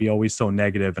seemed to be always so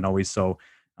negative and always so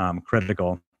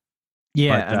critical.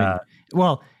 Yeah.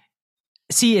 But,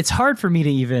 see, it's hard for me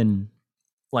to even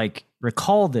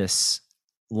recall this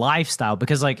lifestyle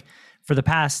because for the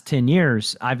past 10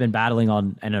 years, I've been battling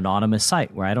on an anonymous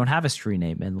site where I don't have a stream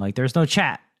name and there's no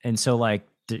chat. And so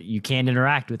you can't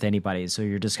interact with anybody. So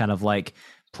you're just kind of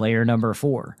player number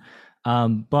 4.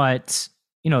 But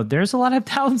there's a lot of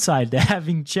downside to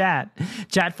having chat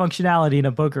functionality in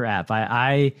a poker app.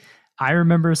 I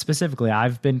remember specifically,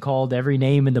 I've been called every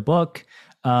name in the book.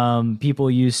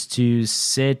 People used to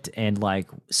sit and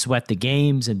sweat the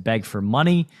games and beg for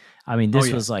money.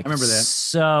 This was I remember that.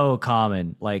 So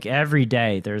common. Every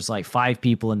day there's 5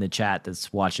 people in the chat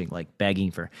that's watching,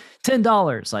 begging for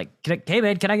 $10. Hey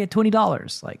man, can I get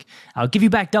 $20? I'll give you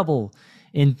back double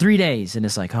in 3 days. And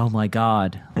it's oh my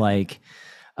God. But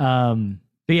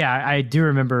yeah, I do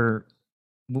remember,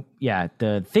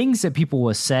 the things that people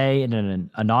will say in an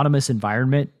anonymous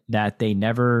environment that they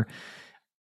never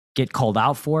get called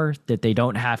out for, that they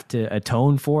don't have to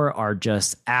atone for, are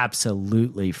just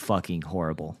absolutely fucking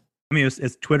horrible.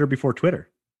 It's Twitter before Twitter,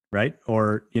 right?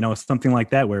 Or, something like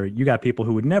that, where you got people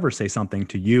who would never say something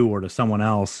to you or to someone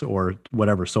else or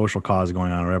whatever social cause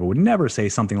going on or whatever, would never say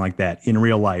something like that in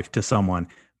real life to someone.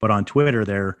 But on Twitter,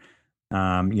 they're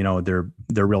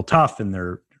real tough and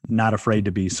they're not afraid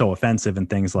to be so offensive and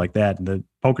things like that. And the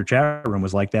poker chat room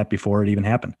was like that before it even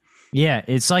happened. Yeah.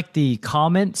 It's the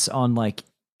comments on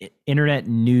internet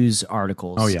news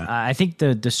articles. Oh yeah. I think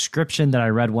the description that I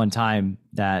read one time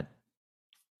that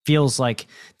feels like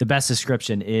the best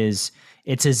description is,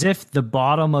 it's as if the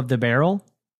bottom of the barrel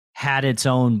had its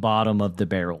own bottom of the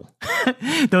barrel.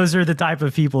 Those are the type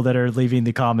of people that are leaving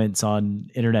the comments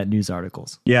on internet news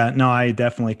articles. Yeah, no, I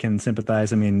definitely can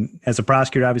sympathize. As a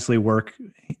prosecutor, obviously work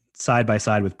side by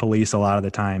side with police a lot of the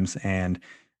times. And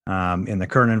in the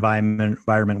current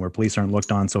environment where police aren't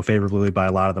looked on so favorably by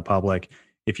a lot of the public,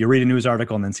 if you read a news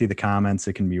article and then see the comments,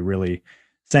 it can be really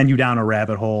send you down a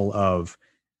rabbit hole of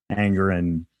anger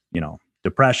and,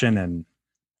 depression and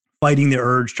fighting the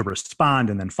urge to respond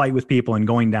and then fight with people and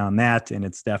going down that. And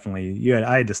it's definitely,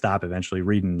 I had to stop eventually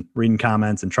reading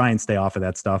comments and try and stay off of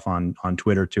that stuff on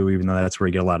Twitter too, even though that's where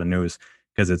you get a lot of news,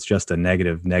 because it's just a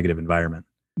negative environment.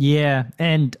 Yeah.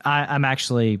 And I'm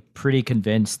actually pretty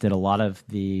convinced that a lot of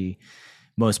the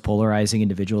most polarizing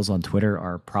individuals on Twitter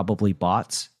are probably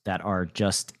bots that are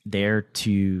just there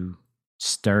to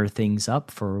stir things up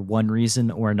for one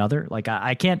reason or another.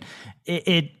 I can't,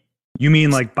 You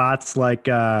mean bots,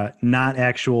 not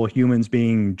actual humans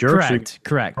being jerks?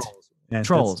 Correct.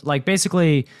 Trolls.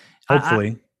 Basically,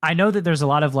 hopefully. I know that there's a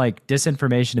lot of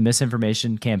disinformation and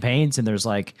misinformation campaigns, and there's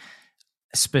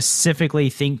specifically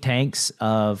think tanks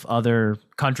of other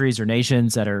countries or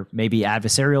nations that are maybe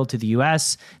adversarial to the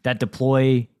US that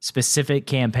deploy specific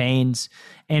campaigns.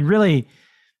 And really,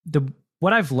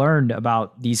 what I've learned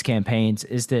about these campaigns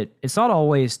is that it's not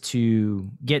always to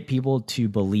get people to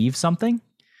believe something.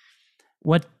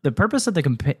 What the purpose of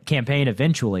the campaign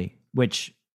eventually,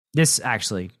 which this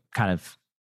actually kind of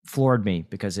floored me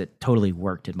because it totally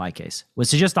worked in my case, was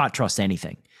to just not trust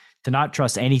anything. To not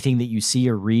trust anything that you see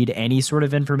or read. Any sort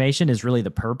of information is really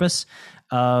the purpose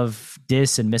of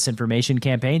dis and misinformation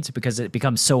campaigns, because it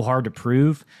becomes so hard to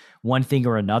prove one thing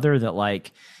or another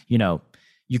that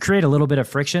you create a little bit of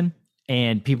friction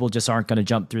and people just aren't going to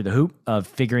jump through the hoop of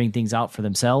figuring things out for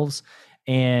themselves.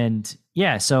 And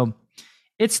yeah, so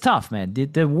it's tough, man.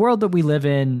 The world that we live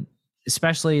in,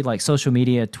 especially social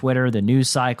media, Twitter, the news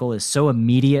cycle is so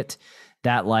immediate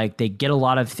that they get a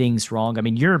lot of things wrong.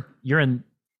 You're in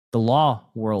the law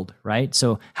world, right?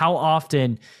 So how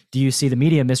often do you see the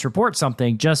media misreport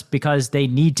something just because they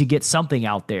need to get something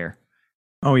out there?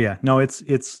 Oh yeah, no,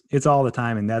 it's all the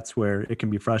time, and that's where it can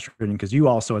be frustrating because you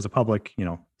also, as a public,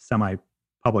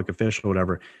 semi-public official,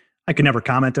 whatever, I could never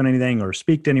comment on anything or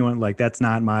speak to anyone. Like that's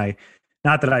not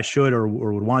not that I should or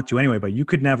would want to anyway. But you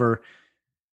could never.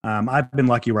 I've been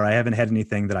lucky where I haven't had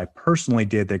anything that I personally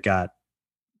did that got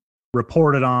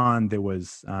reported on that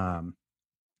was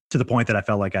to the point that I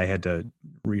felt like I had to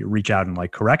reach out and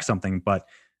like correct something. But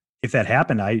if that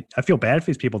happened, I feel bad for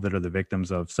these people that are the victims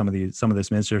of some of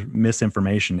this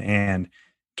misinformation and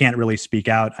can't really speak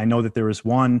out. I know that there was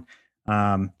one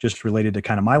just related to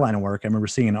kind of my line of work. I remember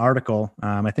seeing an article.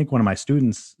 I think one of my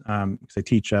students, because I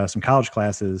teach some college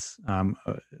classes,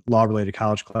 law-related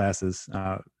college classes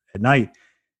at night,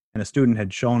 and a student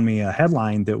had shown me a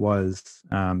headline that was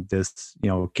this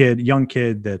young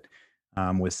kid that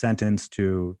was sentenced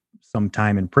to some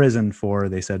time in prison for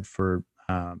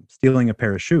stealing a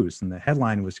pair of shoes. And the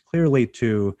headline was clearly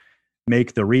to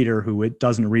make the reader who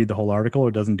doesn't read the whole article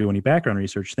or doesn't do any background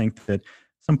research think that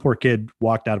some poor kid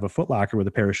walked out of a Foot Locker with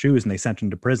a pair of shoes and they sent him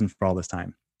to prison for all this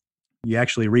time. You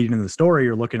actually read into the story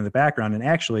or look into the background, and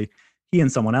actually he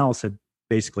and someone else had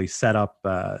basically set up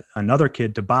another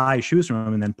kid to buy shoes from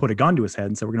him and then put a gun to his head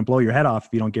and said, "We're going to blow your head off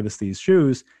if you don't give us these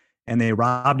shoes." And they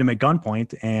robbed him at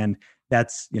gunpoint. And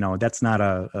that's not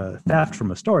a theft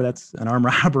from a store. That's an armed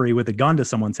robbery with a gun to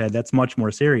someone's head. That's much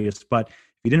more serious. But if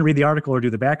you didn't read the article or do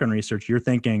the background research, you're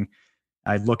thinking,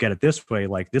 I'd look at it this way,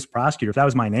 like this prosecutor, if that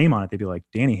was my name on it, they'd be like,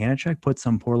 Danny Hanachek put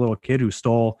some poor little kid who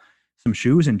stole some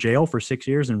shoes in jail for 6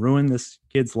 years and ruined this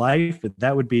kid's life.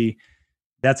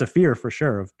 That's a fear for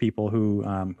sure of people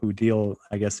who deal,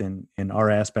 I guess, in our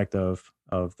aspect of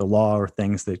the law or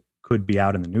things that could be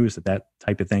out in the news, that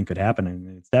type of thing could happen.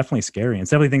 And it's definitely scary. And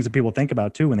it's definitely things that people think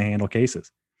about too when they handle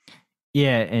cases.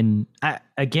 Yeah. And I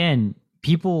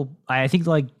think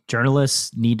like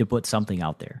journalists need to put something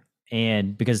out there,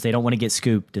 and because they don't want to get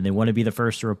scooped and they want to be the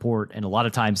first to report. And a lot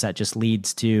of times that just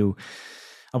leads to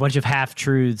a bunch of half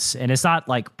truths, and it's not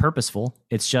like purposeful.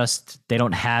 It's just, they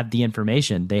don't have the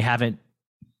information. They haven't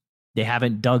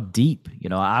dug deep.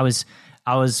 I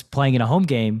was playing in a home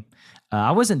game.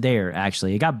 I wasn't there,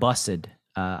 actually. It got busted.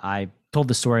 I told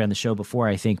the story on the show before,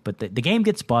 I think, but the game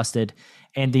gets busted,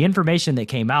 and the information that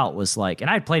came out was like, and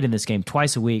I had played in this game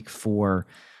twice a week for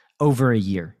over a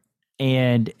year,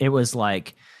 and it was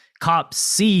like, cops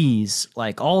seize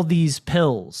like all these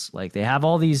pills, like they have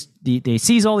all these, they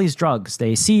seize all these drugs.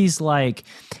 They seize like,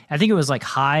 I think it was like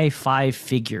high five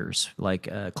figures, like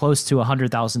close to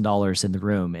 $100,000 in the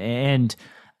room. And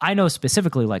I know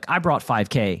specifically, like I brought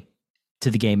 $5,000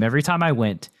 to the game every time I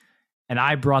went, and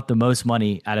I brought the most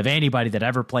money out of anybody that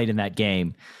ever played in that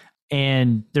game.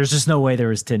 And there's just no way there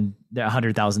was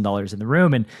 $100,000 in the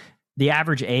room. And the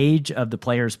average age of the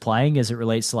players playing, as it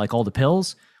relates to like all the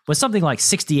pills, was something like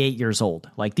 68 years old.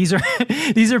 Like these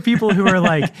are people who are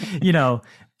like,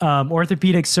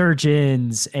 orthopedic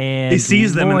surgeons, and they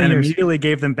seized them lawyers. And then immediately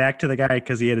gave them back to the guy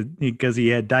because he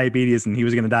had diabetes and he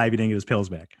was going to die if he didn't get his pills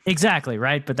back. Exactly,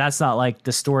 right? But that's not like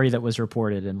the story that was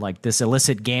reported, and like this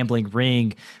illicit gambling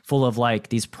ring full of like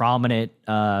these prominent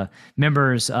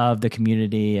members of the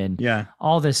community and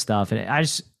all this stuff. And I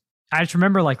just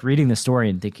remember like reading the story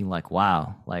and thinking like,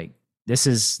 wow, like this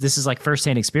is like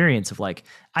firsthand experience of like,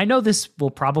 I know this will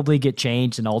probably get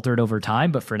changed and altered over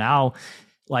time, but for now,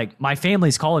 like my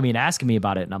family's calling me and asking me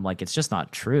about it, and I'm like, it's just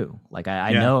not true. Like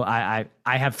I know I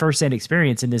have firsthand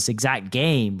experience in this exact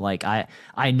game. Like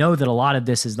I know that a lot of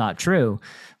this is not true,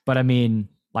 but I mean,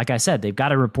 like I said, they've got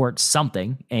to report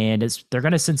something, and they're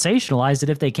going to sensationalize it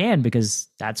if they can, because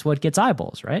that's what gets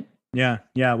eyeballs, right? Yeah.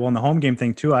 Well, in the home game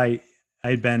thing too,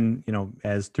 I'd been,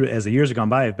 as the years have gone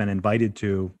by, I've been invited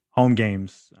to home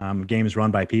games, games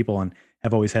run by people, and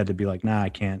have always had to be like, nah, I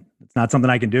can't. It's not something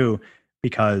I can do.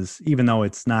 Because even though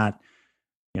it's not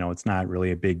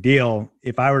really a big deal,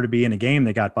 if I were to be in a game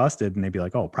that got busted and they'd be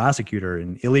like, oh, prosecutor,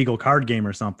 an illegal card game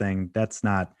or something, that's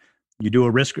not, you do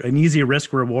an easy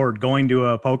risk reward. Going to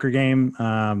a poker game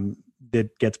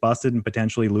that gets busted and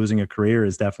potentially losing a career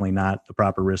is definitely not the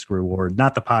proper risk reward,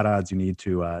 not the pot odds you need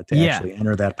to actually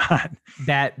enter that pot.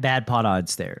 Bad pot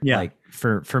odds there. Yeah. Like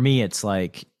for me, it's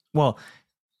like, well,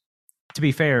 to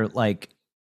be fair, like,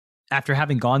 after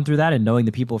having gone through that and knowing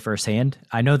the people firsthand,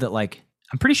 I know that like,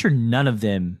 I'm pretty sure none of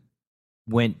them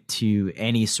went to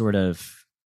any sort of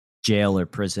jail or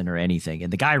prison or anything.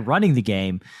 And the guy running the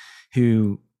game,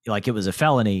 who like, it was a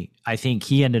felony, I think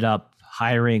he ended up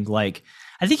hiring like,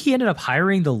 I think he ended up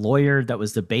hiring the lawyer that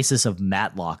was the basis of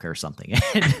Matlock or something.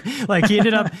 Like he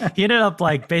ended up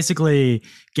like basically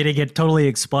getting it totally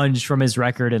expunged from his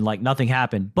record and like nothing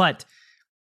happened. But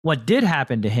what did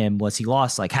happen to him was he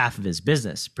lost like half of his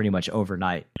business pretty much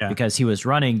overnight because he was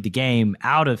running the game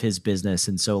out of his business.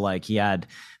 And so like he had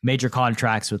major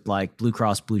contracts with like Blue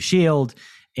Cross Blue Shield,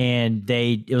 and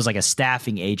it was like a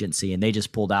staffing agency, and they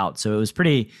just pulled out. So it was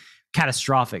pretty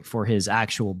catastrophic for his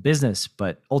actual business.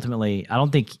 But ultimately, I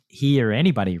don't think he or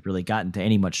anybody really got into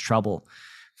any much trouble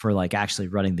for like actually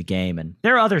running the game. And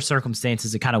there are other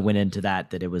circumstances that kind of went into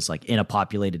that it was like in a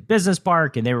populated business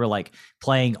park, and they were like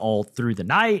playing all through the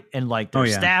night, and like their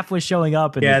staff was showing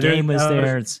up, and the game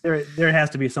was there. There has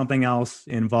to be something else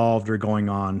involved or going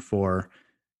on for,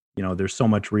 there's so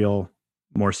much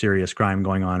more serious crime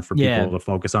going on for people to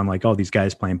focus on like, oh, these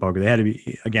guys playing poker. They had to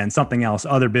be, again, something else,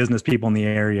 other business people in the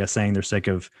area saying they're sick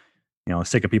of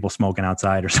people smoking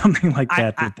outside or something like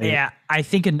that. I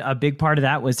think a big part of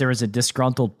that was there was a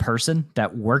disgruntled person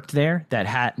that worked there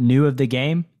that knew of the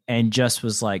game and just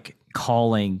was like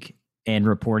calling and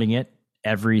reporting it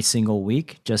every single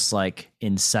week, just like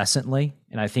incessantly.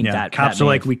 And I think that cops are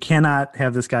like, we cannot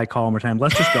have this guy call more time.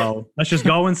 Let's just go. Let's just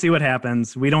go and see what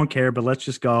happens. We don't care, but let's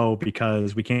just go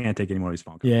because we can't take any more of these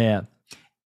phone calls. Yeah.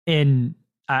 And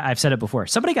I've said it before.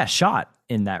 Somebody got shot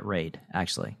in that raid,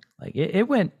 actually. Like it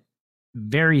went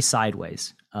very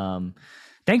sideways.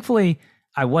 Thankfully,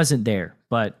 I wasn't there,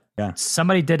 but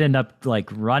somebody did end up like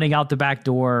running out the back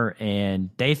door, and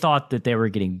they thought that they were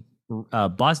getting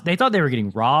busted. They thought they were getting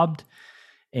robbed,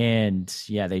 and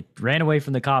they ran away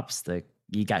from the cops.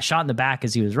 He got shot in the back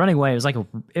as he was running away. It was like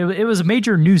it was a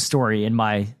major news story in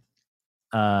my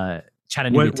Chattanooga,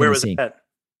 Tennessee. Where was it at?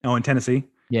 Oh, in Tennessee?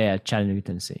 Yeah, Chattanooga,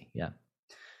 Tennessee. Yeah.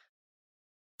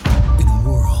 In a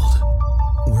world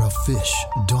where a fish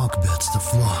dog bets the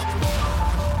flop,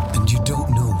 and you don't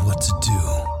know what to do,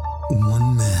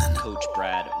 one man, Coach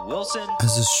Brad Wilson,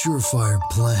 has a surefire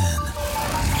plan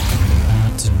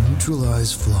to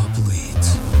neutralize flop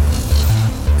leads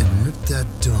and rip that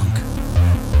dunk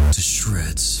to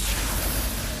shreds.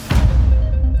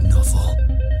 Nuffle.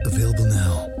 Available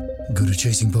now. Go to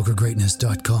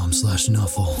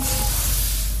chasingpokergreatness.com/Nuffle.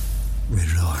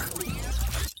 Rated R.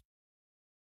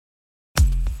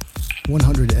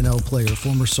 100 NL player,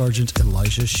 former Sergeant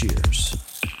Elijah Shears.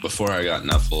 Before I got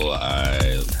Nuffle,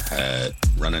 I had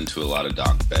run into a lot of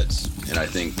donk bets. And I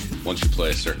think once you play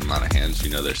a certain amount of hands,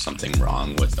 there's something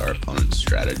wrong with our opponent's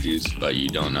strategies, but you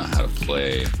don't know how to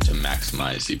play to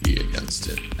maximize EV against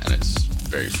it. And it's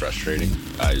very frustrating.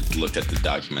 I looked at the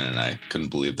document and I couldn't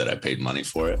believe that I paid money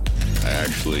for it. I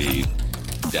actually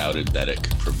doubted that it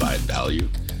could provide value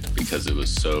because it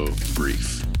was so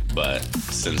brief. But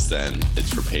since then,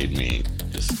 it's repaid me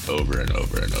just over and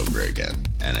over and over again.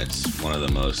 And it's one of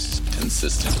the most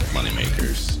consistent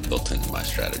moneymakers built into my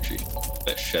strategy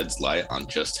that sheds light on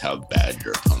just how bad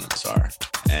your opponents are.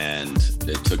 And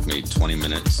it took me 20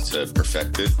 minutes to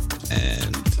perfect it,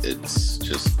 and it's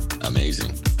just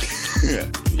amazing.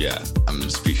 Yeah, I'm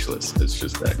speechless. It's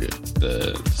just that good.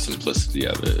 The simplicity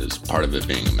of it is part of it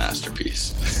being a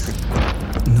masterpiece.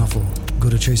 Nuffle. Go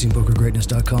to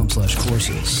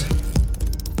chasingpokergreatness.com/courses.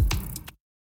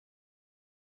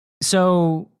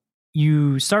 So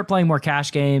you start playing more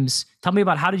cash games. Tell me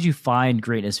about, how did you find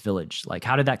Greatness Village? Like,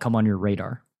 how did that come on your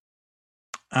radar?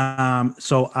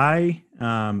 So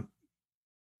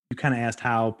you kind of asked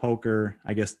how poker,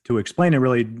 I guess to explain it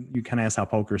really, you kind of asked how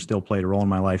poker still played a role in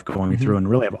my life going through, and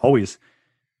really I've always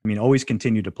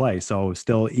continued to play. So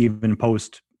still, even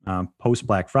post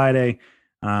Black Friday,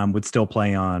 would still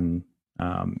play on,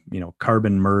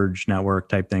 Carbon Merge network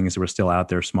type things that were still out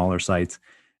there, smaller sites,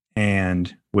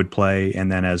 and would play.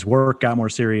 And then as work got more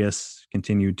serious,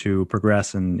 continued to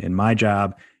progress in my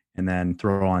job, and then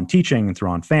throw on teaching and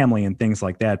throw on family and things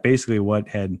like that. Basically what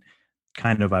had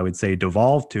kind of, I would say,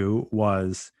 devolved to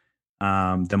was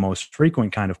the most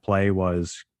frequent kind of play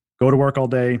was go to work all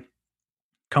day,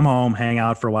 come home, hang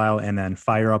out for a while, and then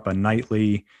fire up a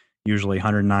nightly, usually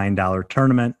 $109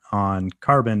 tournament on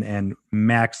Carbon and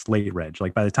max late reg.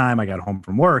 Like by the time I got home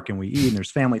from work and we eat and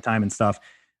there's family time and stuff,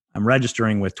 I'm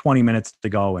registering with 20 minutes to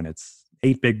go, and it's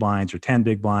 8 big blinds or 10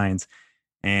 big blinds,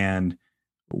 and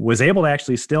was able to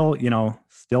actually still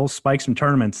spike some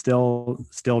tournaments, still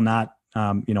not,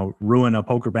 ruin a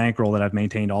poker bankroll that I've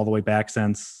maintained all the way back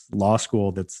since law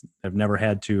school. I've never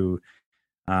had to,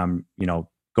 go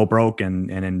broke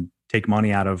and take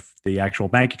money out of the actual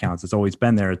bank accounts. It's always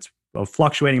been there. It's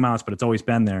fluctuating amounts, but it's always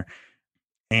been there.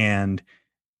 And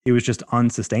it was just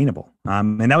unsustainable.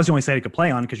 And that was the only site I could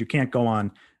play on, because you can't go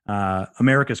on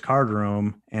America's Card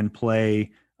Room and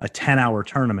play a 10-hour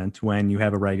tournament when you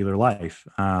have a regular life.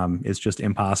 It's just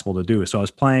impossible to do. So I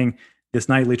was playing this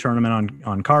nightly tournament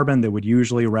on Carbon that would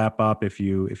usually wrap up if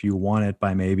you won it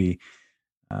by maybe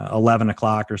 11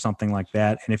 o'clock or something like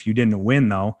that. And if you didn't win,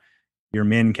 though, you're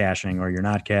min cashing or you're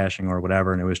not cashing or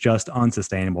whatever. And it was just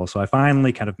unsustainable. So I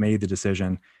finally kind of made the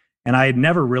decision. And I had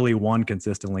never really won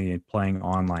consistently playing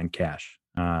online cash.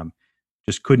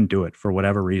 Just couldn't do it for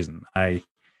whatever reason. I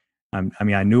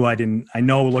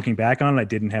know looking back on it, I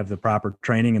didn't have the proper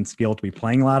training and skill to be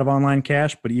playing a lot of online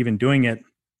cash, but even doing it,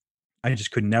 I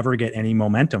just could never get any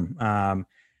momentum.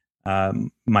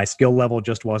 My skill level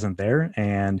just wasn't there,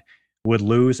 and would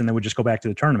lose and then would just go back to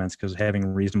the tournaments because having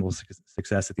reasonable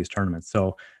success at these tournaments.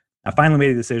 So I finally made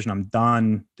a decision. I'm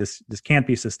done. This can't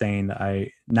be sustained.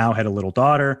 I now had a little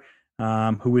daughter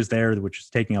who was there, which is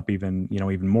taking up even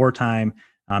more time.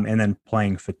 And then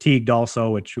playing fatigued also,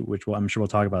 which I'm sure we'll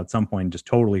talk about at some point, just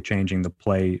totally changing the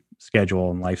play schedule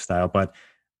and lifestyle. But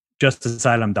just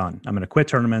decided I'm done. I'm going to quit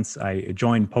tournaments. I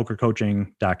joined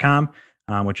pokercoaching.com,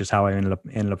 which is how I ended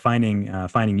up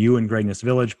finding you in Greatness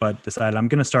Village, but decided I'm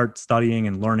going to start studying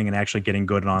and learning and actually getting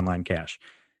good at online cash.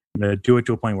 I'm going to do it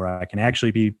to a point where I can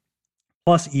actually be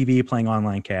plus EV playing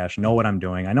online cash, know what I'm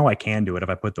doing. I know I can do it if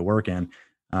I put the work in,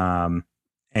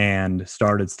 and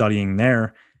started studying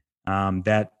there.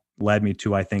 That led me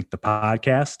to, I think, the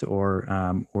podcast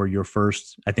or your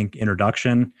first, I think,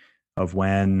 introduction of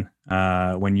when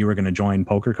you were going to join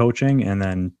Poker Coaching, and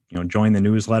then, join the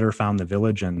newsletter, found the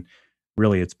Village. And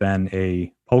really it's been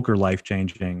a poker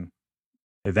life-changing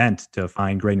event to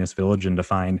find Greatness Village and to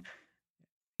find,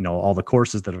 all the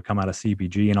courses that have come out of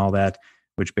CPG and all that,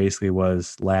 which basically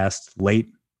was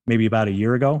maybe about a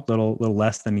year ago, little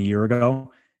less than a year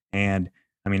ago. And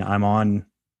I mean, I'm on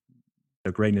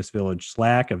the Greatness Village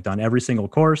Slack. I've done every single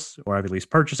course, or I've at least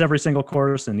purchased every single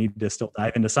course and need to still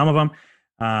dive into some of them.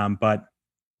 But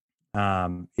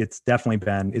it's definitely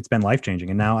been life-changing.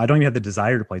 And now I don't even have the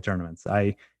desire to play tournaments.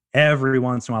 Every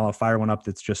once in a while I'll fire one up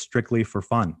that's just strictly for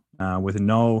fun, with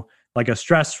like a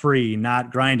stress-free,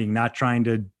 not grinding, not trying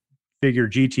to figure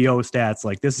GTO stats.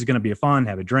 Like, this is going to be a fun,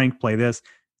 have a drink, play this.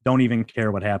 Don't even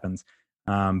care what happens.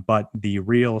 But the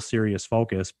real serious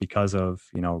focus, because of,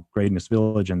 Greatness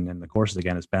Village and the courses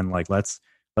again, has been like, let's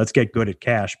get good at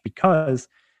cash, because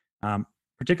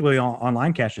particularly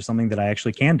online cash is something that I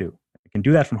actually can do. I can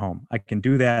do that from home. I can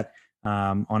do that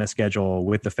on a schedule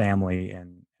with the family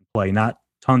and play, not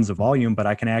tons of volume, but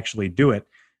I can actually do it.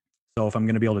 So if I'm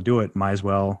going to be able to do it, might as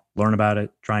well learn about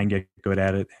it, try and get good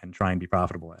at it, and try and be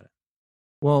profitable at it.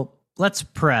 Well, let's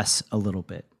press a little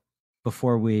bit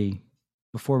before we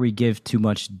give too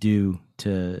much due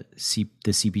to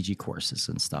the CPG courses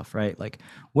and stuff, right? Like,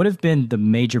 what have been the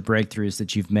major breakthroughs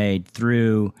that you've made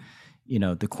through,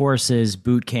 the courses,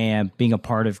 boot camp, being a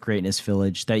part of Greatness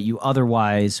Village, that you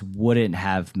otherwise wouldn't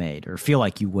have made or feel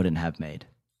like you wouldn't have made?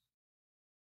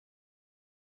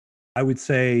 I would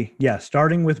say,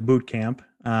 starting with boot camp,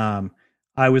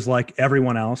 I was like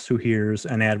everyone else who hears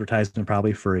an advertisement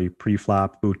probably for a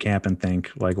pre-flop boot camp and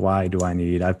think, like, why do I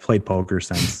need? I've played poker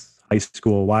since high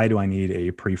school. Why do I need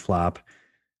a pre-flop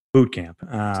boot camp?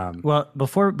 Well,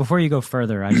 before you go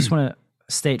further, I just want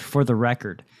to state for the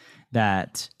record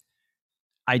that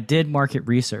I did market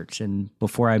research and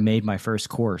before I made my first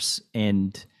course,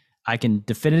 and I can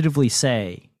definitively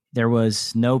say there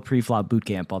was no pre-flop boot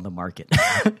camp on the market.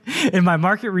 In my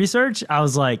market research, I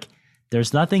was like,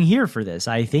 there's nothing here for this.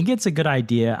 I think it's a good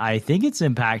idea. I think it's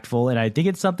impactful, and I think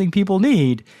it's something people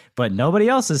need, but nobody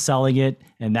else is selling it,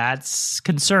 and that's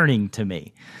concerning to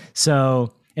me.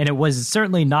 So, and it was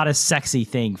certainly not a sexy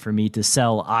thing for me to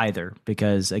sell either,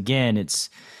 because again, it's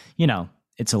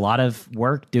a lot of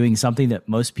work doing something that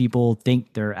most people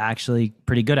think they're actually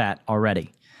pretty good at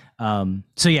already.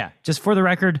 So yeah, just for the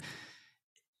record,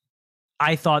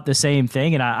 I thought the same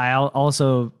thing, and I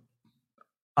also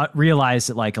realized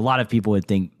that, like, a lot of people would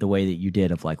think the way that you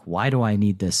did, of like, why do I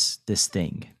need this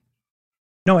thing?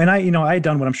 No, and I had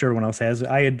done what I'm sure everyone else has.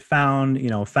 I had found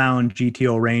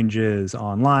GTO ranges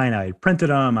online. I had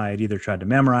printed them. I had either tried to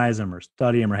memorize them or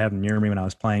study them or have them near me when I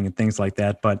was playing and things like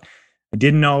that. But I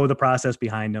didn't know the process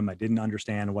behind them. I didn't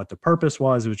understand what the purpose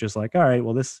was. It was just like, all right,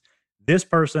 well, this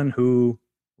person who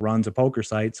runs a poker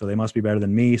site, so they must be better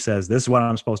than me, says this is what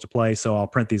I'm supposed to play, so I'll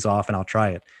print these off and I'll try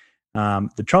it.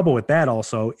 The trouble with that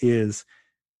also is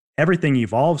everything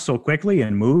evolves so quickly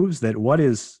and moves that what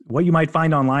you might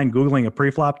find online Googling a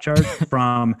pre-flop chart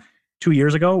from 2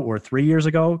 years ago or 3 years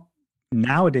ago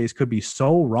nowadays could be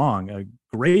so wrong. A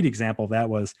great example of that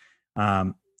was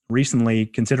recently,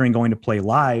 considering going to play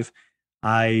live,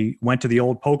 I went to the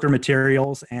old poker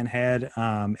materials and had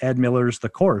Ed Miller's The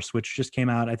Course, which just came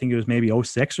out. I think it was maybe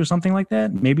 '06 or something like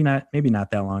that. Maybe not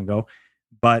that long ago,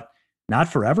 but not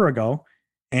forever ago.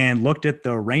 And looked at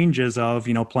the ranges of,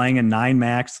 playing a 9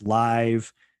 max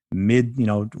live mid,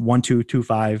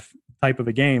 1-2-2-5 type of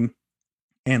a game,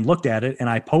 and looked at it. And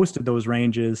I posted those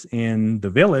ranges in the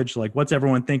village. Like, what's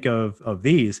everyone think of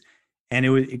these? And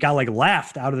it got like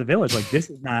laughed out of the village. Like,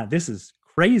 this is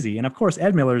crazy. And of course,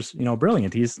 Ed Miller's,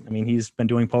 brilliant. He's been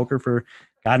doing poker for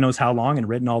God knows how long and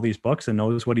written all these books and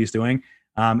knows what he's doing.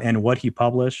 And what he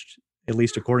published, at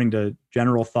least according to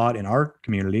general thought in our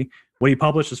community, what he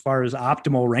published as far as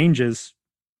optimal ranges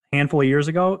a handful of years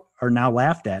ago are now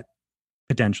laughed at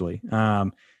potentially.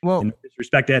 In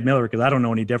respect to Ed Miller, because I don't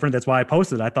know any different. That's why I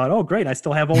posted it. I thought, oh, great, I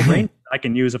still have old ranges I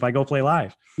can use if I go play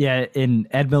live. Yeah, in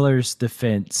Ed Miller's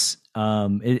defense,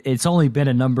 it's only been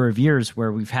a number of years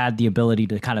where we've had the ability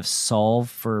to kind of solve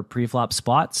for pre-flop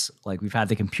spots. Like, we've had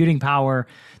the computing power,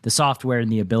 the software,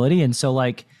 and the ability. And so,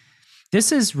 like,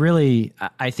 this is really,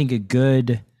 I think, a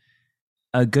good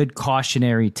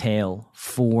cautionary tale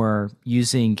for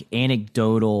using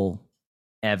anecdotal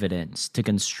evidence to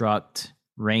construct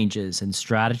ranges and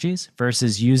strategies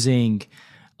versus using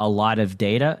a lot of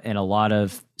data and a lot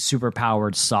of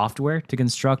superpowered software to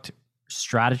construct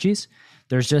strategies.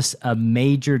 There's just a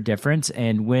major difference.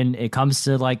 And when it comes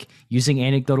to like using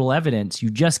anecdotal evidence,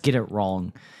 you just get it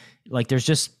wrong. Like, there's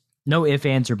just no ifs,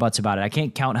 ands, or buts about it. I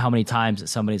can't count how many times that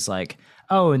somebody's like,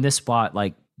 oh, in this spot,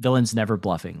 like, villain's never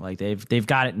bluffing. Like, they've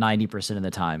got it 90% of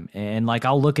the time. And like,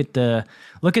 I'll look at the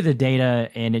data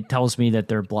and it tells me that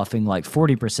they're bluffing like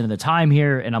 40% of the time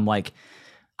here. And I'm like,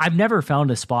 I've never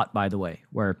found a spot, by the way,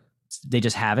 where they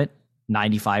just have it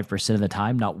 95% of the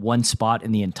time, not one spot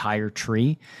in the entire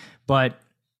tree. But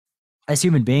as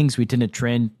human beings, we tend to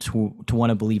trend to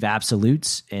want to believe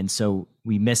absolutes. And so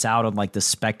we miss out on like the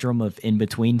spectrum of in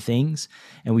between things,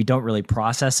 and we don't really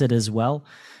process it as well.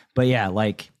 But yeah,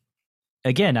 like,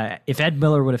 again, if Ed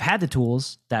Miller would have had the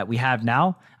tools that we have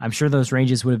now, I'm sure those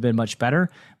ranges would have been much better.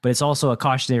 But it's also a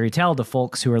cautionary tale to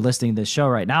folks who are listening to this show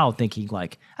right now thinking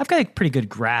like, I've got a pretty good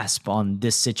grasp on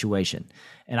this situation.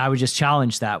 And I would just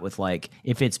challenge that with like,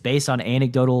 if it's based on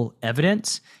anecdotal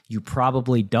evidence, you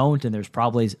probably don't. And there's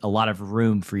probably a lot of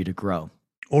room for you to grow.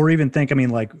 Or even think,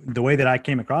 like the way that I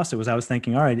came across it was I was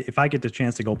thinking, all right, if I get the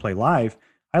chance to go play live,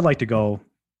 I'd like to go,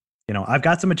 I've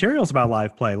got some materials about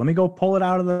live play. Let me go pull it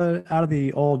out of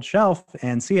the old shelf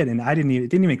and see it. And it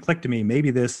didn't even click to me.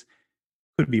 Maybe this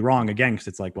could be wrong again, because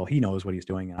it's like, well, he knows what he's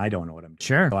doing and I don't know what I'm doing.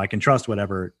 Sure. So I can trust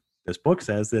whatever this book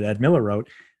says that Ed Miller wrote.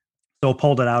 So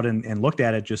pulled it out and looked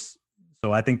at it. Just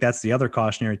so I think that's the other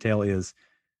cautionary tale is,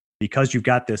 because you've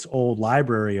got this old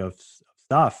library of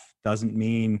stuff doesn't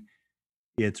mean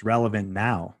it's relevant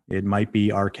now. It might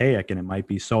be archaic and it might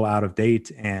be so out of date,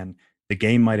 and the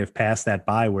game might have passed that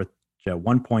by where at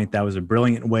one point that was a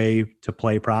brilliant way to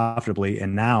play profitably,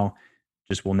 and now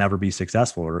just will never be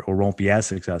successful or won't be as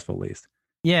successful, at least.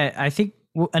 Yeah, I think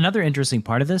another interesting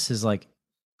part of this is like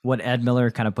what Ed Miller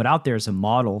kind of put out there as a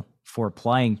model for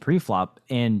playing pre-flop.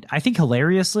 And I think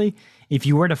hilariously, if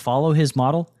you were to follow his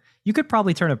model, you could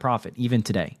probably turn a profit even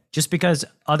today, just because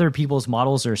other people's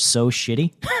models are so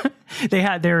shitty.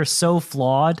 They're so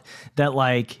flawed that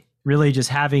like really just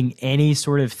having any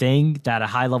sort of thing that a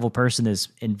high level person has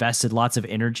invested lots of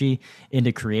energy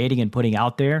into creating and putting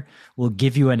out there will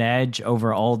give you an edge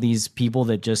over all these people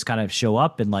that just kind of show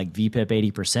up and like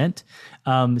VPIP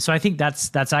 80%. So I think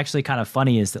that's actually kind of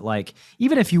funny, is that like,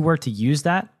 even if you were to use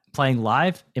that playing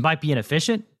live, it might be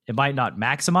inefficient. It might not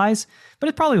maximize, but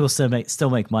it probably will still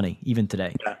make money even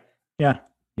today. Yeah.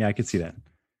 I could see that.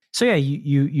 So yeah,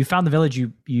 you found the village,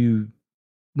 you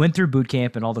went through boot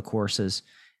camp and all the courses.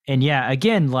 And yeah,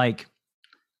 again, like,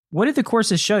 what did the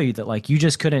courses show you that like you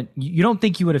just couldn't, you don't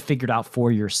think you would have figured out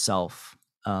for yourself?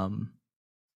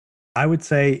 I would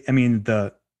say,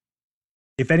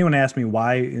 if anyone asked me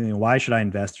why should I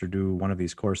invest or do one of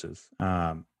these courses,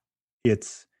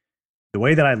 it's the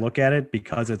way that I look at it,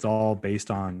 because it's all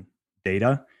based on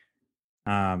data.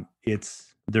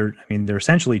 They're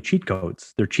essentially cheat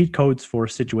codes. They're cheat codes for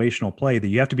situational play that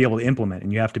you have to be able to implement,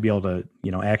 and you have to be able to,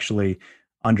 actually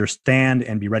understand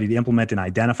and be ready to implement and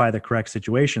identify the correct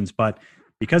situations. But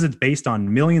because it's based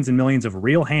on millions and millions of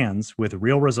real hands with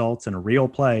real results and a real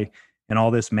play and all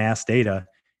this mass data,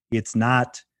 it's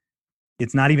not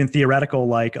even theoretical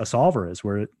like a solver is,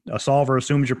 where a solver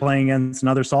assumes you're playing against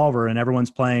another solver and everyone's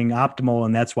playing optimal,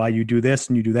 and that's why you do this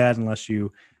and you do that unless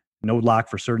you node lock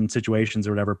for certain situations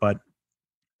or whatever. But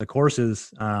the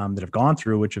courses that have gone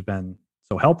through, which have been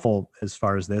so helpful as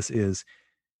far as this, is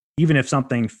even if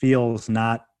something feels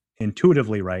not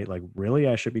intuitively right. Like, really,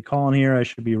 I should be calling here. I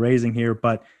should be raising here.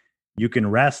 But you can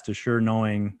rest assured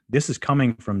knowing this is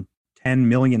coming from 10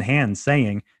 million hands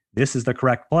saying this is the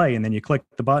correct play. And then you click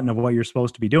the button of what you're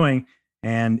supposed to be doing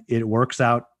and it works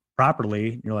out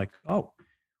properly. You're like, oh,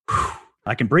 whew,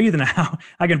 I can breathe now.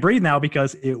 I can breathe now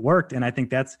because it worked. And I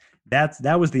think that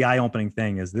was the eye-opening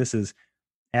thing, is this is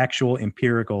actual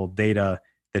empirical data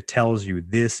that tells you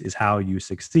this is how you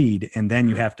succeed. And then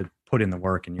you have to put in the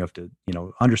work and you have to,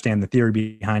 understand the theory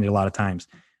behind it a lot of times.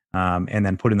 And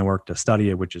then put in the work to study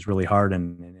it, which is really hard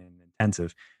and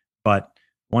intensive. But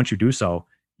once you do so,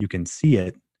 you can see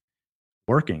it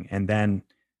working. And then,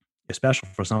 especially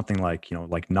for something like,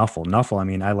 like Nuffle, I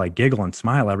mean, I like giggle and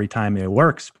smile every time it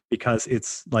works, because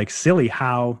it's like silly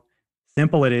how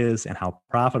simple it is and how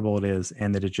profitable it is,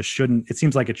 and that it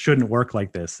seems like it shouldn't work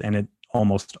like this. And it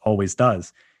almost always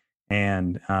does.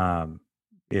 And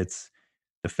it's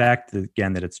the fact that,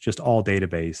 again, that it's just all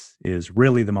database is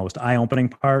really the most eye-opening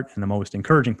part and the most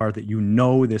encouraging part, that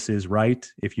this is right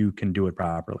if you can do it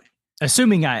properly.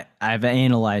 Assuming I've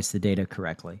analyzed the data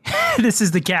correctly. This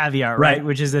is the caveat, right?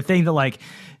 Which is the thing that like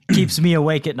keeps me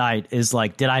awake at night, is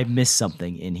like, did I miss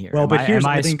something in here? Well, but am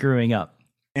I screwing up?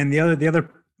 And the other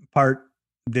part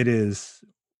that is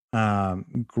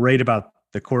great about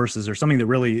the courses, or something that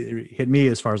really hit me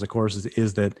as far as the courses,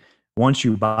 is that once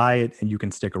you buy it and you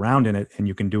can stick around in it and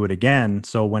you can do it again.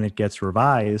 So when it gets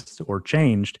revised or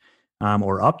changed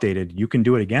or updated, you can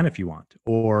do it again if you want,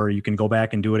 or you can go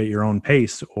back and do it at your own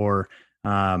pace. Or,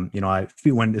 as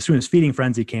soon as Feeding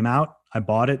Frenzy came out, I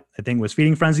bought it. I think it was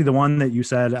Feeding Frenzy, the one that you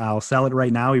said, I'll sell it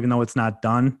right now, even though it's not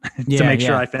done, to make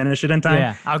sure I finish it in time.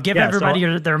 Yeah, I'll give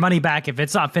everybody their money back. If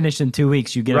it's not finished in 2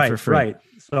 weeks, you get it for free. Right.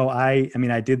 So I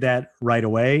did that right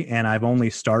away, and I've only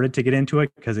started to get into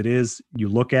it because you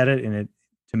look at it and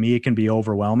to me, it can be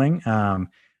overwhelming.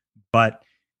 But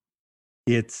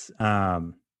it's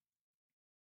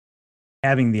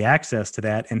having the access to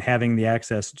that, and having the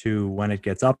access to when it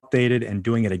gets updated and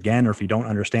doing it again, or if you don't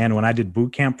understand. When I did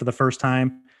boot camp for the first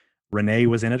time, Renee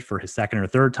was in it for his second or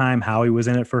third time. Howie was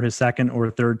in it for his second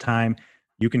or third time.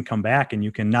 You can come back and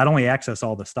you can not only access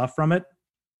all the stuff from it,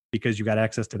 because you got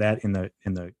access to that in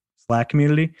the Slack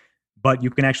community, but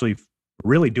you can actually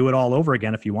really do it all over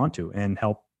again if you want to, and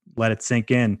help let it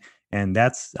sink in. And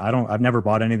I've never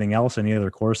bought anything else, any other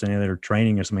course, any other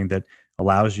training or something that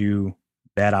allows you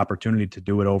that opportunity to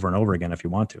do it over and over again if you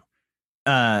want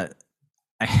to.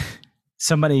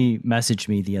 Somebody messaged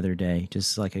me the other day,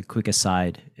 just like a quick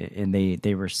aside, and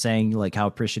they were saying like how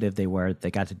appreciative they were.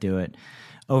 They got to do it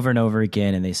over and over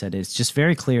again, and they said it's just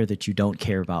very clear that you don't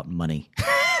care about money.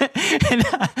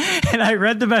 and I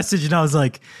read the message and I was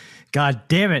like, God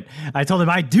damn it. I told him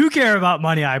I do care about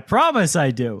money. I promise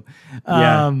I do.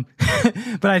 But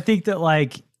I think that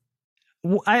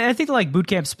I think like boot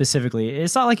camp specifically,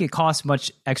 it's not like it costs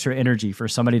much extra energy for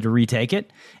somebody to retake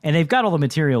it, and they've got all the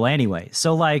material anyway.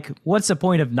 So like, what's the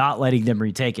point of not letting them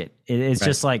retake it? It's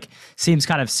just like, seems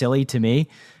kind of silly to me.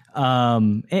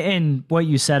 And what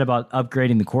you said about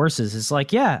upgrading the courses is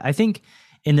like, yeah, I think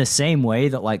in the same way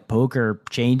that like poker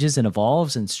changes and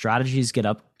evolves and strategies get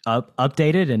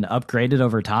updated and upgraded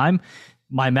over time,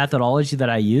 my methodology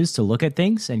that I use to look at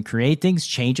things and create things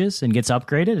changes and gets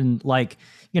upgraded. And like,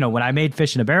 when I made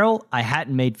Fish in a Barrel, I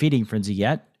hadn't made Feeding Frenzy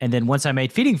yet. And then once I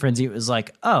made Feeding Frenzy, it was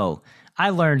like, oh,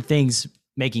 I learned things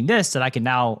making this that I can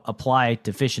now apply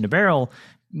to Fish in a Barrel,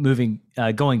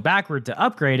 going backward to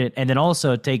upgrade it, and then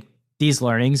also take these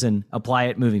learnings and apply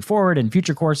it moving forward in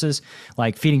future courses.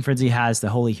 Like Feeding Frenzy has the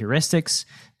holy heuristics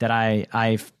that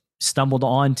I've stumbled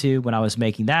onto when I was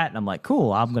making that. And I'm like,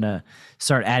 cool, I'm going to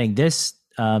start adding this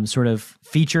sort of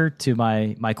feature to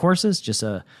my courses, just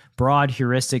a broad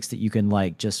heuristics that you can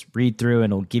like just read through,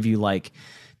 and it'll give you like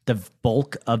the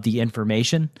bulk of the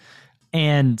information.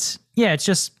 And yeah, it's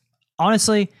just,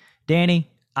 honestly, Danny,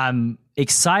 I'm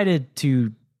excited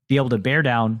to be able to bear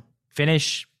down,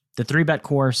 finish the 3-bet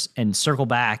course, and circle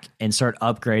back and start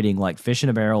upgrading like Fish in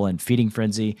a Barrel and Feeding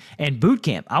Frenzy and Boot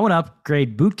Camp. I want to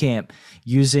upgrade Boot Camp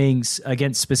using,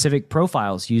 against specific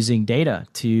profiles, using data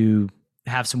to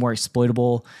have some more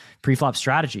exploitable pre-flop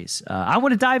strategies. I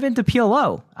want to dive into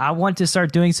PLO. I want to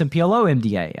start doing some PLO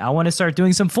MDA. I want to start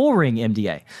doing some full ring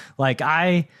MDA. Like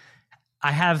I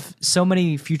have so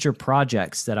many future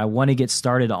projects that I want to get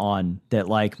started on that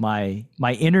like my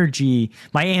energy,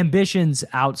 my ambitions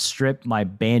outstrip my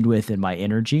bandwidth and my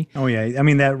energy. Oh yeah. I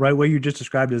mean, that right what you just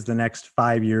described is the next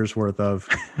 5 years worth of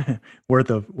worth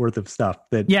of stuff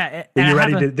that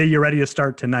you're ready to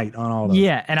start tonight on all of.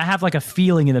 Yeah. And I have like a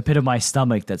feeling in the pit of my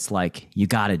stomach that's like, you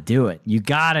got to do it. You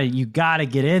gotta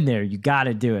get in there. You got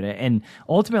to do it. And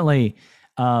ultimately,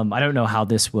 I don't know how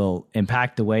this will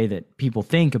impact the way that people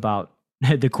think about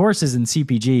the courses in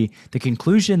CPG. The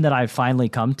conclusion that I've finally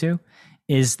come to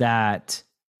is that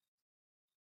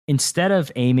instead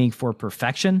of aiming for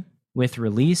perfection with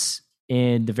release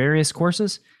in the various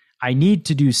courses, I need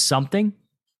to do something,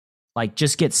 like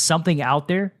just get something out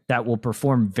there that will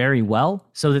perform very well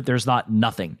so that there's not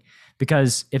nothing.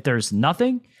 Because if there's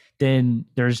nothing, then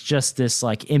there's just this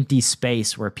like empty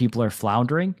space where people are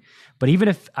floundering. But even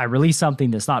if I release something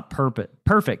that's not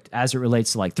perfect as it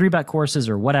relates to like 3-bet courses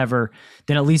or whatever,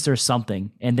 then at least there's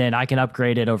something, and then I can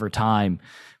upgrade it over time.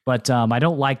 But I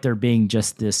don't like there being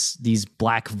just these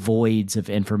black voids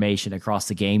of information across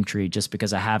the game tree just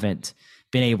because I haven't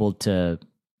been able to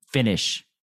finish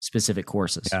specific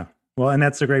courses. Yeah. Well, and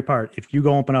that's the great part. If you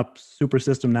go open up Super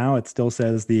System now, it still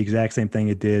says the exact same thing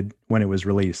it did when it was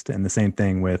released. And the same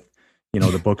thing with,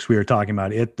 the books we were talking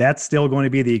about. That's still going to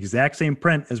be the exact same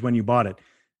print as when you bought it.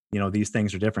 These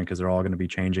things are different because they're all going to be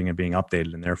changing and being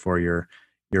updated. And therefore you're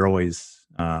always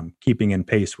keeping in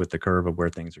pace with the curve of where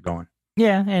things are going.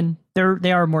 Yeah, and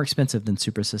they are more expensive than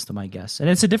Super System, I guess, and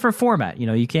it's a different format.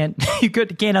 You can't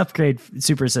upgrade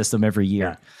Super System every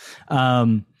year. Yeah.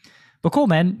 But cool,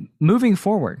 man. Moving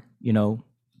forward,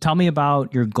 tell me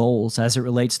about your goals as it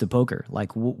relates to poker.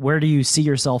 Like, where do you see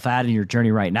yourself at in your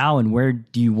journey right now, and where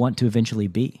do you want to eventually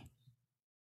be?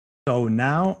 So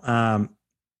now,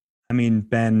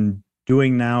 been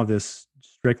doing now this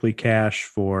strictly cash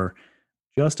for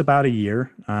just about a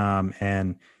year,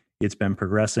 and it's been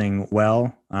progressing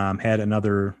well. Had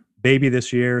another baby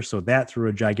this year, so that threw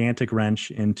a gigantic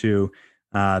wrench into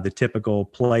the typical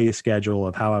play schedule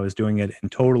of how I was doing it,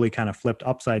 and totally kind of flipped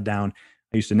upside down.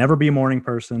 I used to never be a morning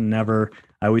person, I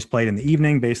always played in the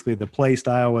evening. Basically, the play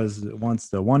style was once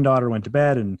the one daughter went to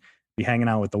bed and be hanging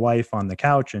out with the wife on the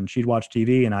couch, and she'd watch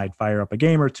TV, and I'd fire up a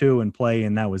game or two and play,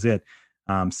 and that was it.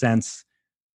 Since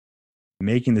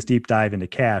making this deep dive into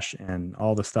cash and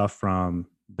all the stuff from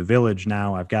the Village,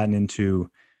 now I've gotten into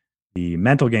the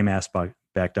mental game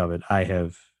aspect of it. I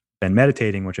have been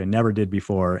meditating, which I never did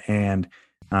before, and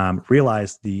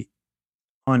realized the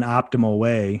unoptimal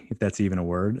way, if that's even a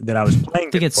word, that I was playing.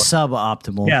 I think it's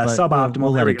suboptimal. Yeah, suboptimal.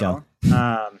 We'll let it go.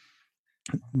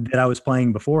 That I was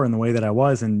playing before in the way that I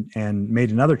was, and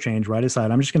made another change where I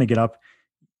decided I'm just going to get up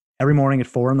every morning at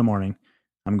 4 a.m.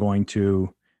 I'm going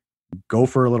to go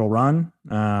for a little run.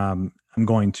 I'm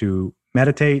going to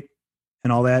meditate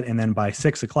and all that. And then by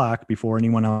 6 o'clock, before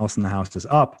anyone else in the house is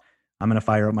up, I'm going to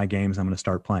fire up my games. I'm going to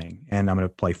start playing, and I'm going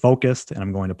to play focused, and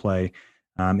I'm going to play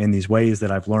in these ways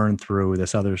that I've learned through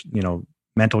this other,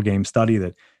 mental game study,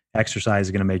 that exercise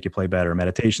is going to make you play better.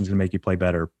 Meditation is going to make you play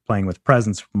better. Playing with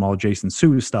presence from all Jason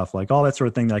Su's stuff, like all that sort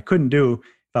of thing that I couldn't do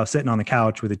if I was sitting on the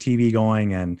couch with a TV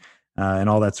going and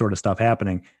all that sort of stuff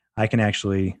happening. I can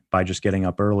actually, by just getting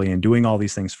up early and doing all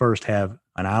these things first, have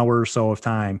an hour or so of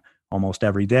time almost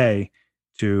every day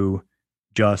to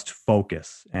just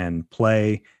focus and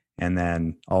play. And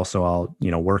then also I'll,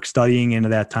 work studying into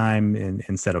that time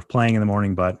instead of playing in the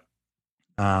morning. But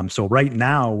so right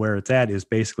now where it's at is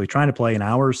basically trying to play an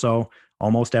hour or so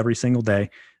almost every single day.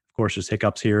 Of course, there's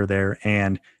hiccups here or there,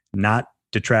 and not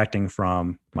detracting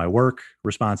from my work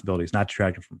responsibilities, not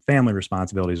detracting from family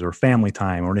responsibilities or family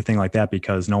time or anything like that,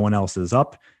 because no one else is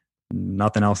up.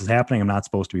 Nothing else is happening. I'm not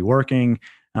supposed to be working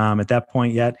at that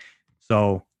point yet.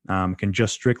 So can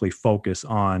just strictly focus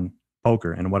on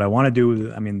poker. And what I want to do,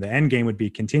 the end game would be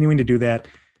continuing to do that,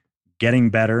 getting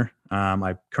better.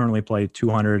 I currently play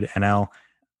 200 NL.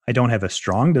 I don't have a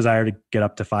strong desire to get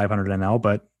up to 500 NL,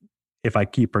 but if I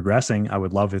keep progressing, I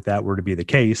would love if that were to be the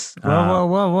case.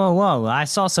 Whoa. I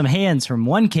saw some hands from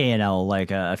 1K NL like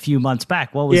a few months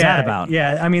back. What was that about?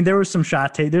 Yeah, there was some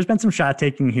there's been some shot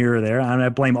taking here or there, and I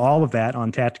blame all of that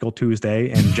on Tactical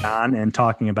Tuesday and John, and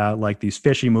talking about like these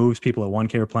fishy moves people at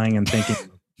 1K are playing and thinking,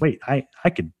 wait, I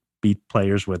could beat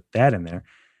players with that in there.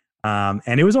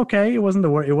 And it was okay. It wasn't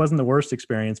the worst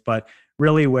experience, but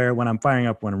really when I'm firing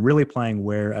up, when I'm really playing,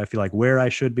 where I feel like where I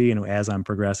should be, and as I'm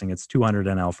progressing, it's 200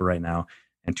 NL for right now,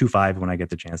 and 2.5 when I get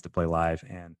the chance to play live,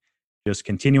 and just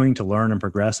continuing to learn and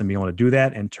progress and be able to do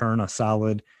that and turn a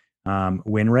solid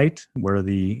win rate where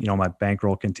my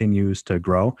bankroll continues to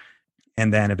grow.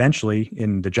 And then eventually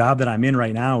in the job that I'm in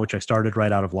right now, which I started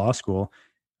right out of law school,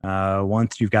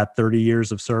 once you've got 30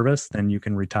 years of service, then you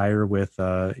can retire with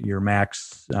your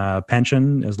max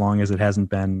pension, as long as it hasn't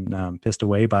been pissed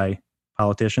away by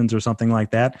politicians or something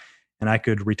like that. And I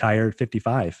could retire at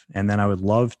 55. And then I would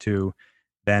love to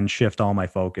then shift all my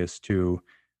focus to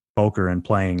poker and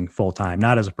playing full time,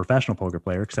 not as a professional poker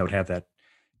player, because I would have that,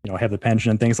 have the pension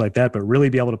and things like that, but really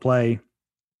be able to play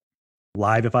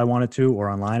live if I wanted to, or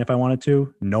online if I wanted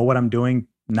to, know what I'm doing,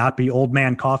 not be old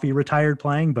man coffee retired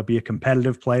playing, but be a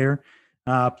competitive player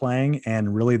playing,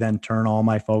 and really then turn all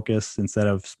my focus, instead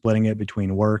of splitting it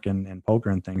between work and poker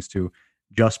and things, to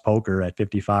just poker at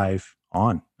 55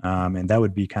 on. And that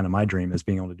would be kind of my dream, is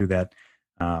being able to do that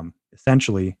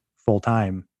essentially full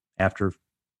time after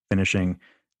finishing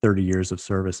 30 years of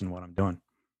service in what I'm doing.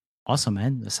 Awesome,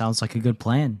 man. That sounds like a good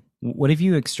plan. What have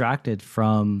you extracted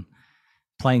from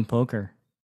playing poker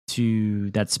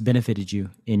that's benefited you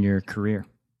in your career?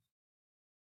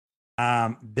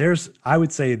 I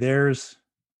would say there's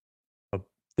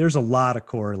a lot of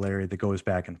corollary that goes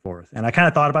back and forth. And I kind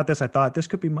of thought about this. I thought this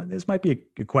might be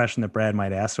a question that Brad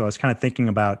might ask. So I was kind of thinking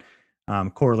about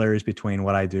corollaries between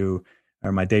what I do,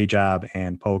 or my day job,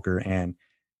 and poker. And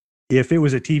if it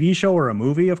was a TV show or a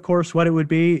movie, of course, what it would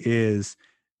be is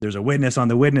there's a witness on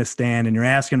the witness stand and you're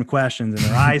asking them questions and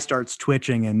their eye starts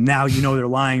twitching, and now you know they're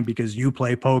lying because you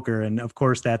play poker. And of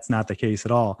course, that's not the case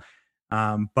at all.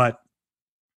 But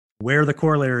where the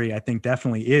corollary, I think,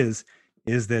 definitely is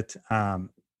that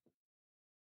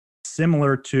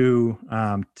similar to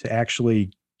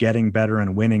actually getting better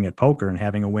and winning at poker and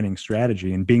having a winning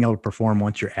strategy and being able to perform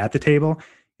once you're at the table,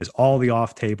 is all the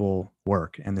off-table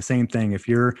work. And the same thing, if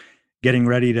you're getting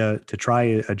ready to try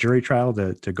a jury trial,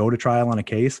 to go to trial on a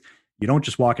case, you don't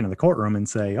just walk into the courtroom and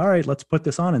say, all right, let's put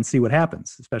this on and see what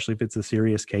happens, especially if it's a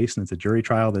serious case and it's a jury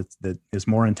trial that is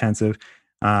more intensive.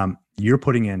 You're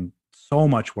putting in so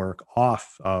much work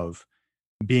off of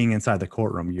being inside the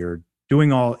courtroom. You're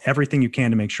doing everything you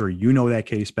can to make sure you know that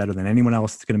case better than anyone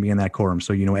else that's going to be in that courtroom,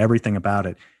 so you know everything about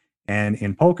it. And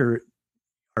in poker,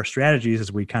 our strategies,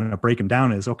 as we kind of break them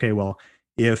down, is, okay, well,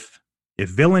 if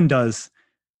villain does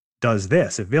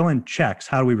this, if villain checks,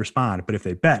 how do we respond? But if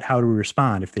they bet, how do we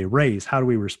respond? If they raise, how do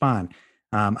we respond?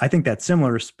 I think that's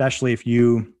similar, especially if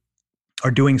you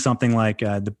are doing something like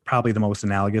probably the most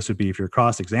analogous would be if you're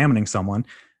cross-examining someone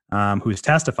who's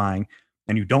testifying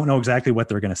and you don't know exactly what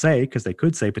they're going to say, because they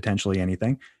could say potentially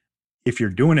anything. If you're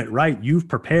doing it right, you've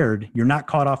prepared, you're not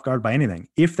caught off guard by anything.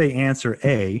 If they answer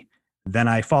A, then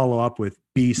I follow up with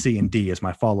B, C, and D as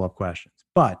my follow-up questions.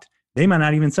 But they might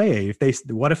not even say A.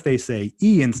 What if they say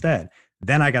E instead?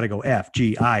 Then I got to go F,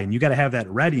 G, I, and you got to have that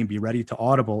ready and be ready to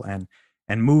audible and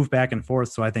move back and forth.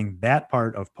 So I think that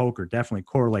part of poker definitely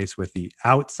correlates with the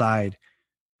outside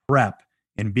prep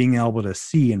and being able to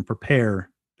see and prepare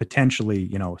potentially,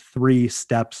 3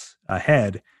 steps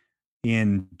ahead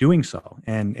in doing so.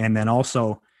 And then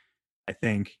also, I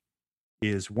think,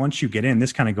 is once you get in,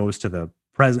 this kind of goes to the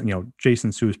present,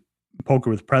 Jason Su's poker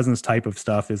with presence type of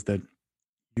stuff, is that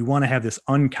you want to have this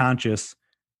unconscious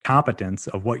competence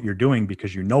of what you're doing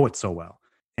because you know it so well.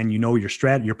 And you know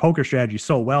your poker strategy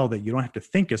so well that you don't have to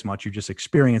think as much. You just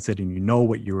experience it and you know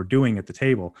what you were doing at the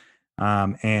table.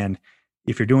 And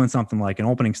if you're doing something like an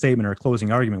opening statement or a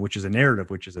closing argument, which is a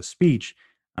narrative, which is a speech,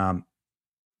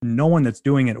 no one that's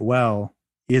doing it well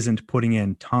isn't putting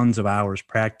in tons of hours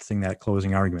practicing that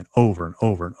closing argument over and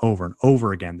over and over and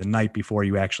over again the night before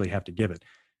you actually have to give it.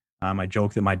 I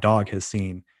joke that my dog has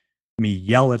seen me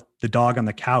yell at the dog on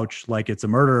the couch like it's a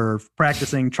murderer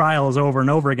practicing trials over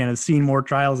and over again. Has seen more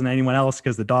trials than anyone else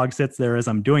because the dog sits there as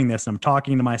I'm doing this and I'm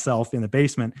talking to myself in the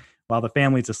basement while the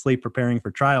family's asleep preparing for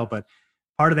trial. But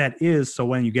part of that is, so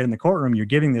when you get in the courtroom, you're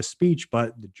giving this speech,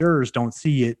 but the jurors don't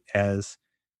see it as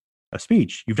a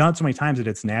speech. You've done it so many times that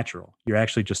it's natural. You're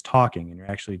actually just talking and you're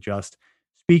actually just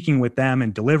speaking with them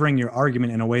and delivering your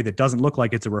argument in a way that doesn't look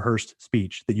like it's a rehearsed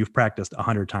speech that you've practiced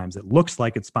 100 times. It looks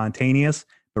like it's spontaneous,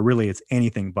 but really it's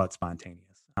anything but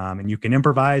spontaneous. And you can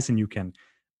improvise and you can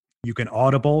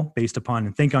audible based upon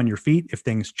and think on your feet if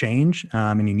things change.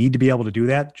 And you need to be able to do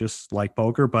that just like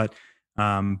poker, but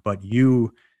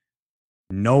you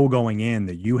know going in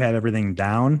that you have everything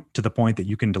down to the point that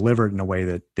you can deliver it in a way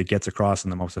that gets across in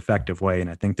the most effective way. And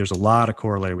I think there's a lot of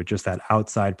corollary with just that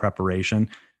outside preparation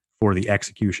for the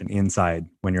execution inside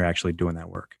when you're actually doing that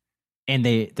work. And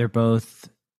they're both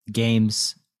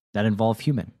games that involve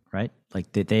human, right?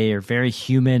 Like they are very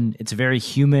human. It's a very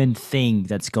human thing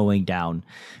that's going down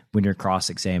when you're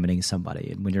cross-examining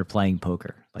somebody and when you're playing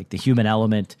poker. Like the human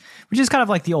element, which is kind of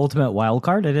like the ultimate wild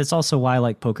card. And it's also why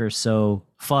like poker is so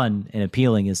fun and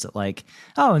appealing, is that like,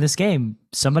 oh, in this game,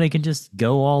 somebody can just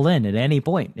go all in at any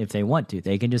point if they want to.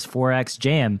 They can just 4x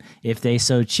jam if they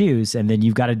so choose. And then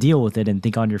you've got to deal with it and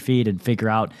think on your feet and figure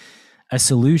out a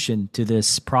solution to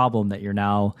this problem that you're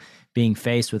now being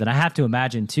faced with. And I have to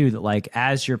imagine too, that like,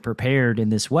 as you're prepared in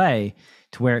this way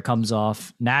to where it comes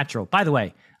off natural. By the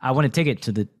way, I want to take it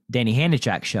to the Danny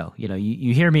Hanichak show.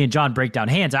 You hear me and John break down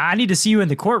hands. I need to see you in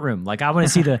the courtroom. Like I want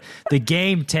to see the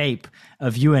game tape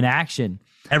of you in action.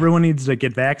 Everyone needs to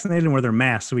get vaccinated and wear their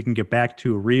masks so we can get back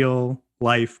to real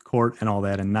life, court, and all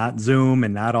that, and not Zoom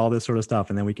and not all this sort of stuff.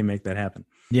 And then we can make that happen.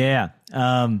 Yeah.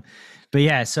 But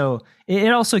yeah, so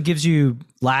it also gives you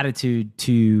latitude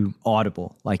to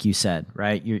audible, like you said,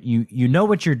 right? You know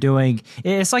what you're doing.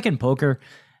 It's like in poker.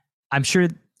 I'm sure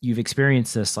you've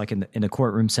experienced this like in the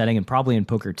courtroom setting and probably in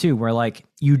poker too, where like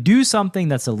you do something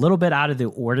that's a little bit out of the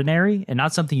ordinary and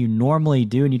not something you normally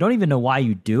do, and you don't even know why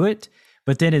you do it.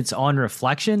 But then it's on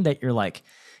reflection that you're like,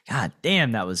 God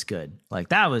damn, that was good. Like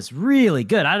that was really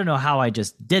good. I don't know how I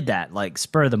just did that, like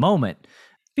spur of the moment.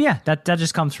 But yeah, that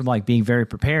just comes from like being very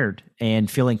prepared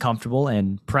and feeling comfortable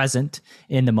and present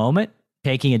in the moment,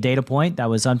 taking a data point that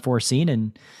was unforeseen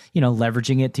and,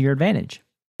 leveraging it to your advantage.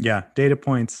 Yeah, data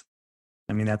points.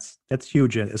 I mean, that's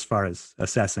huge as far as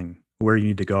assessing where you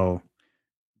need to go.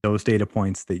 Those data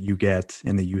points that you get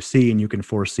and that you see, and you can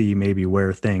foresee maybe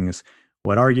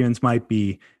what arguments might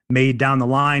be made down the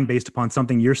line based upon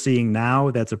something you're seeing now.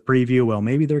 That's a preview. Well,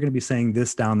 maybe they're going to be saying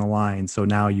this down the line. So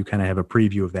now you kind of have a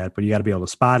preview of that, but you got to be able to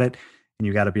spot it, and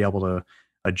you got to be able to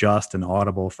adjust and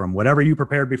audible from whatever you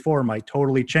prepared before might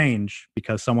totally change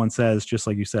because someone says, just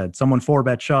like you said, someone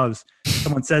 4-bet shoves,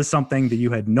 someone says something that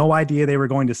you had no idea they were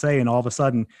going to say. And all of a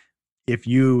sudden, if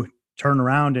you turn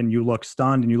around and you look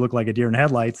stunned and you look like a deer in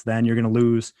headlights, then you're going to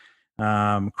lose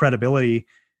credibility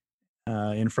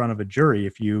in front of a jury.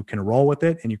 If you can roll with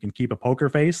it and you can keep a poker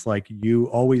face, like you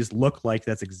always look like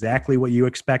that's exactly what you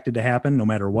expected to happen. No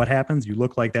matter what happens, you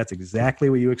look like that's exactly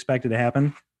what you expected to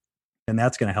happen. And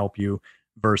that's going to help you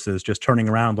versus just turning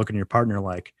around, looking at your partner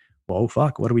like, whoa,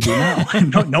 fuck, what do we do now?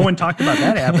 no one talked about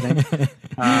that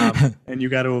happening. And you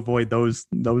got to avoid those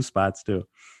spots too.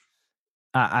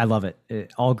 I love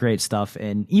it. All great stuff.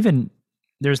 And even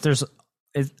there's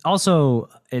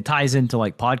it ties into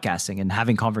like podcasting and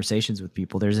having conversations with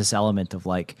people. There's this element of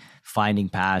like finding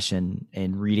passion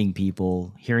and reading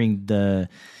people, hearing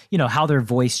how their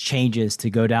voice changes to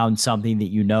go down something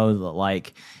that that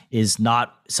like is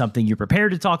not something you're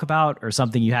prepared to talk about or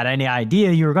something you had any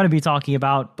idea you were going to be talking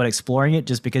about, but exploring it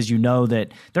just because that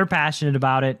they're passionate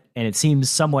about it and it seems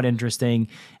somewhat interesting.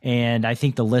 And I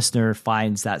think the listener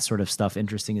finds that sort of stuff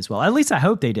interesting as well. At least I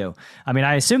hope they do. I mean,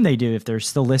 I assume they do if they're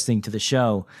still listening to the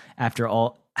show after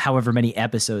however many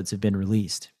episodes have been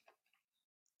released.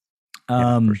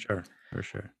 For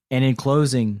sure. And in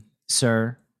closing,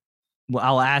 sir,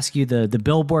 I'll ask you the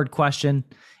billboard question.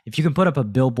 If you can put up a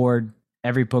billboard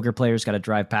every poker player's got to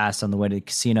drive past on the way to the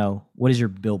casino, what does your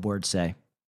billboard say?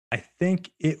 I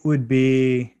think it would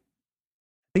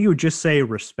just say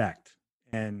respect.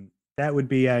 And that would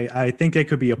be, I think it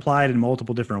could be applied in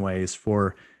multiple different ways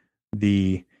for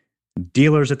the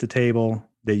dealers at the table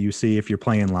that you see if you're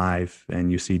playing live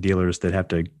and you see dealers that have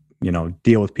to,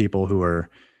 deal with people who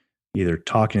are either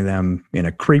talking to them in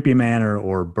a creepy manner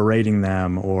or berating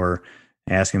them or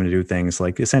asking them to do things.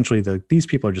 Like essentially these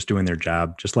people are just doing their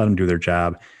job. Just let them do their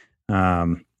job.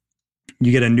 You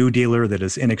get a new dealer that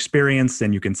is inexperienced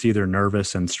and you can see they're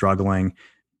nervous and struggling.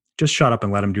 Just shut up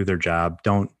and let them do their job.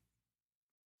 Don't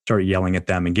start yelling at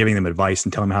them and giving them advice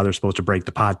and telling them how they're supposed to break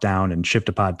the pot down and shift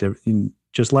a pot.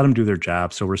 Just let them do their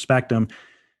job. So respect them,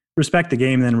 respect the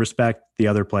game, then respect the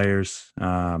other players.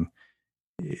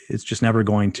 It's just never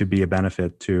going to be a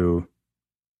benefit to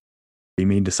be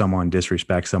mean to someone,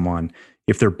 disrespect someone.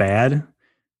 If they're bad,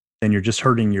 then you're just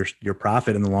hurting your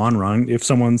profit in the long run. If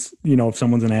someone's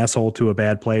an asshole to a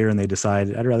bad player and they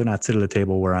decide, I'd rather not sit at a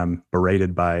table where I'm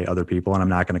berated by other people and I'm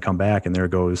not going to come back, and there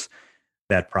goes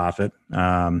that profit.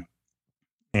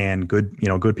 And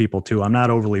good people too. I'm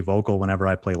not overly vocal whenever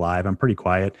I play live. I'm pretty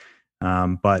quiet.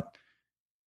 But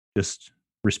just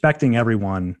respecting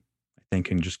everyone, I think,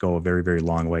 can just go a very, very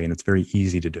long way, and it's very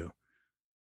easy to do.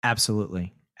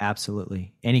 Absolutely.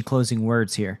 Any closing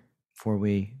words here before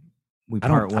we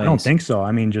part ways? I don't think so.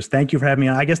 I mean, just thank you for having me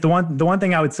on. I guess the one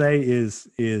thing I would say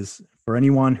is for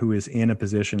anyone who is in a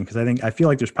position, because I feel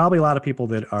like there's probably a lot of people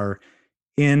that are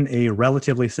in a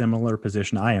relatively similar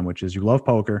position I am, which is you love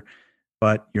poker,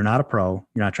 but you're not a pro.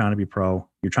 You're not trying to be pro.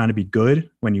 You're trying to be good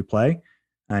when you play,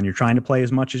 and you're trying to play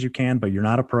as much as you can, but you're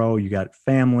not a pro. You got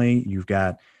family. You've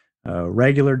got a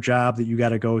regular job that you got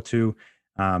to go to.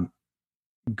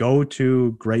 Go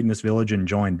to Greatness Village and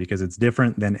join, because it's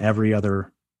different than every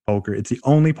other poker. It's the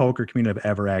only poker community I've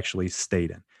ever actually stayed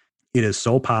in. It is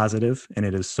so positive and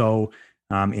it is so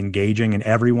engaging, and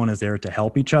everyone is there to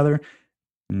help each other.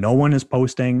 No one is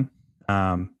posting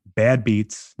bad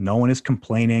beats. No one is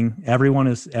complaining. Everyone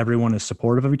is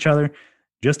supportive of each other.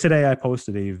 Just today, I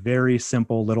posted a very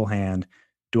simple little hand.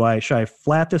 Should I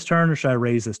flat this turn or should I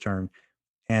raise this turn?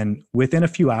 And within a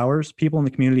few hours, people in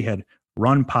the community had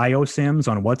run Pio Sims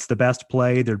on what's the best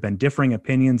play. There'd been differing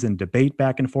opinions and debate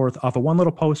back and forth off of one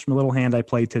little post from a little hand I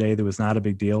played today that was not a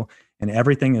big deal. And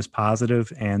everything is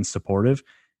positive and supportive.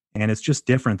 And it's just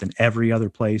different than every other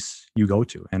place you go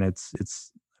to. And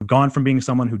it's gone from being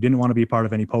someone who didn't want to be part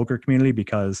of any poker community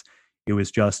because it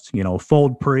was just,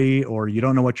 fold pre, or you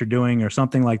don't know what you're doing or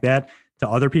something like that, to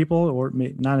other people, or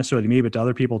not necessarily me, but to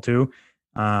other people too,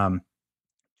 to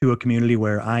a community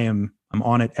where I'm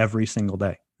on it every single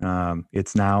day.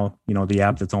 It's now, the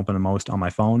app that's open the most on my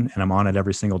phone, and I'm on it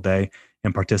every single day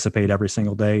and participate every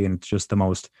single day. And it's just the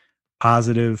most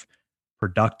positive,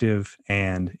 productive,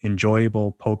 and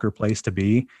enjoyable poker place to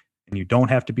be. And you don't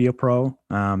have to be a pro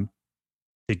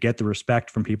to get the respect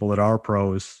from people that are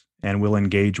pros and will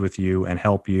engage with you and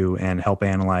help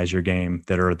analyze your game,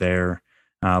 that are there,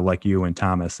 like you and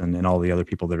Thomas and all the other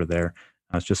people that are there.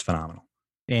 It's just phenomenal.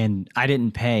 And I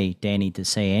didn't pay Danny to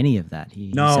say any of that.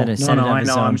 He I know. It sounds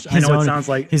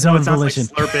like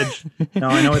slurpage. No,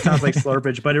 I know it sounds like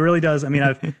slurpage, but it really does. I mean,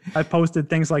 I've posted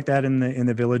things like that in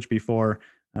the village before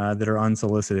that are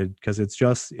unsolicited, because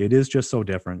it is just so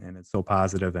different and it's so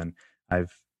positive. And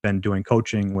I've been doing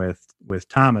coaching with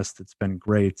Thomas that's been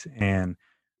great, and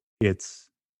it's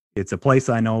a place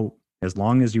I know as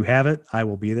long as you have it, I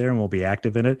will be there and we'll be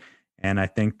active in it. And I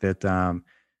think that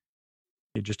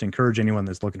you just encourage anyone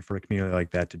that's looking for a community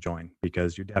like that to join,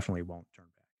 because you definitely won't turn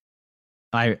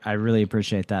back. I really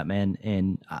appreciate that, man.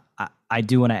 And I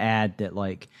do want to add that,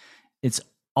 like, it's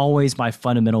always my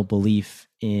fundamental belief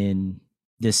in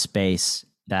this space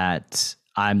that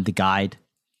I'm the guide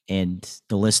and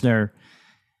the listener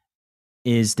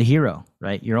is the hero,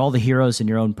 right? You're all the heroes in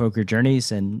your own poker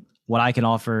journeys. And what I can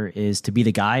offer is to be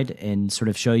the guide and sort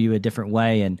of show you a different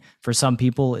way. And for some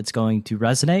people, it's going to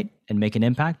resonate and make an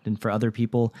impact. And for other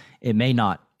people, it may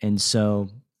not. And so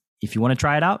if you want to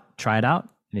try it out, try it out.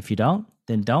 And if you don't,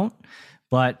 then don't.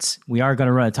 But we are going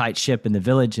to run a tight ship in the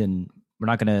village, and we're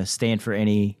not going to stand for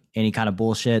any kind of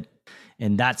bullshit.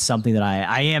 And that's something that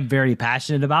I am very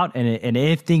passionate about. And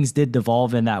if things did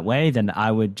devolve in that way, then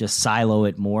I would just silo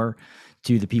it more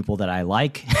to the people that I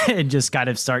like and just kind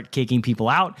of start kicking people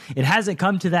out. It hasn't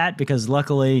come to that, because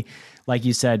luckily, like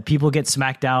you said, people get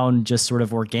smacked down just sort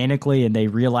of organically, and they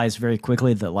realize very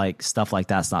quickly that, like, stuff like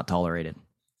that's not tolerated.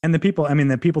 And the people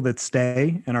that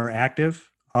stay and are active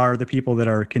are the people that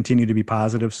are continue to be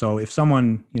positive. So if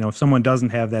someone doesn't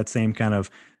have that same kind of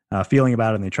feeling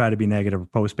about it, and they try to be negative or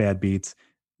post bad beats,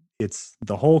 it's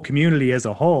the whole community as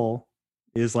a whole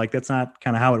is like, that's not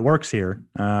kind of how it works here.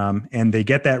 And they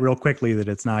get that real quickly, that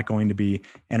it's not going to be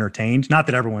entertained. Not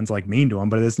that everyone's like mean to them,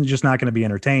 but it's just not going to be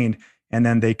entertained. And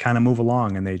then they kind of move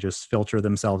along and they just filter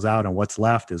themselves out. And what's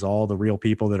left is all the real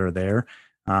people that are there,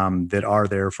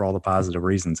 for all the positive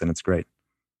reasons. And it's great.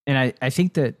 And I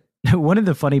think that one of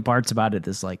the funny parts about it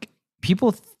is, like,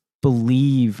 people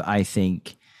believe, I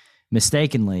think,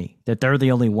 mistakenly, that they're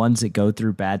the only ones that go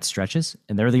through bad stretches,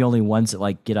 and they're the only ones that,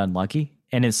 like, get unlucky.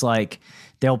 And it's like,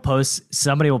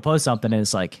 somebody will post something, and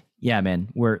it's like, yeah, man,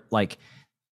 we're like,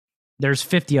 there's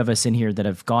 50 of us in here that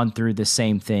have gone through the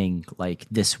same thing, like,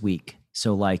 this week.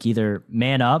 So, like, either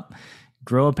man up,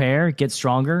 grow a pair, get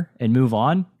stronger, and move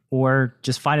on, or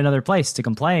just find another place to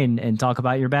complain and talk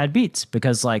about your bad beats,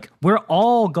 because, like, we're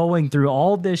all going through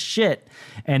all this shit,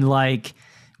 and, like,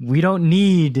 we don't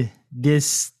need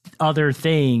this other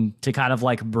thing to kind of,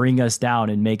 like, bring us down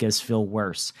and make us feel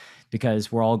worse, because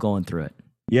we're all going through it.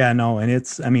 Yeah, no. And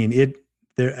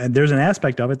there's an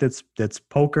aspect of it that's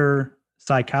poker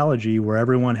psychology, where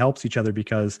everyone helps each other,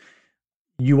 because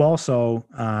you also,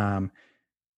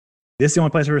 this is the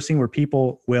only place I've ever seen where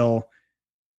people will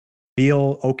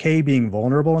feel okay being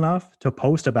vulnerable enough to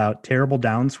post about terrible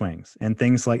downswings and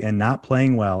things like, and not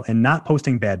playing well, and not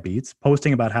posting bad beats,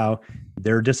 posting about how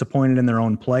they're disappointed in their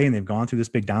own play and they've gone through this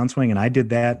big downswing. And I did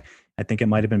that. I think it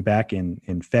might've been back in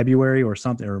February or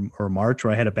something, or March,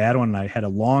 where I had a bad one. And I had a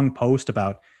long post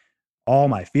about all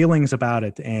my feelings about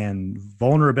it and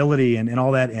vulnerability and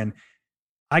all that. And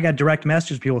I got direct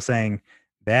messages, people saying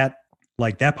that,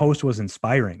 like, that post was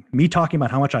inspiring. Me talking about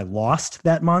how much I lost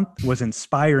that month was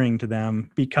inspiring to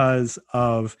them, because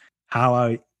of how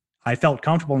I felt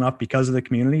comfortable enough, because of the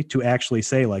community, to actually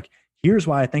say, like, here's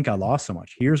why I think I lost so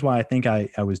much. Here's why I think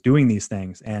I was doing these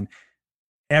things. And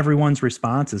everyone's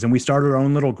responses. And we started our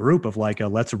own little group of, like,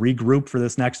 let's regroup for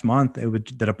this next month,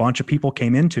 that a bunch of people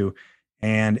came into,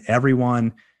 and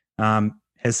everyone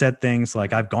has said things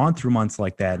like, I've gone through months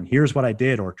like that, and here's what I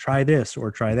did, or try this,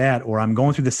 or try that, or I'm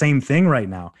going through the same thing right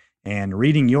now. And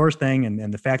reading yours thing,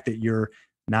 and the fact that you're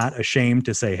not ashamed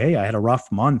to say, hey, I had a rough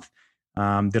month,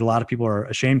 that a lot of people are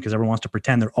ashamed because everyone wants to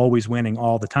pretend they're always winning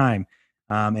all the time.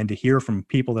 and to hear from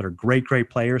people that are great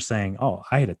players saying, oh,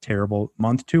 I had a terrible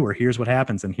month too, or here's what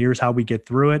happens and here's how we get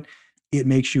through it. It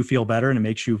makes you feel better, and it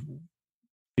makes you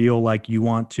feel like you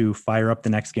want to fire up the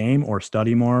next game or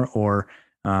study more or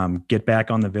get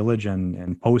back on the village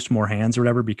and post more hands or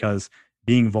whatever, because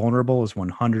being vulnerable is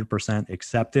 100%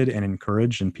 accepted and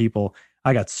encouraged. And people,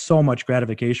 I got so much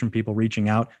gratification from people reaching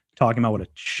out, talking about what a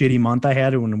shitty month I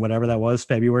had when whatever that was,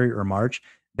 February or March.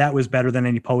 That was better than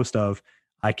any post of,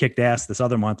 I kicked ass this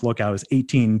other month. Look, I was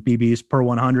 18 BBs per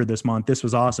 100 this month. This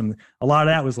was awesome. A lot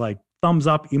of that was like thumbs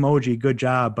up emoji, good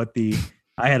job. But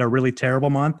I had a really terrible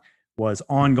month was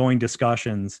ongoing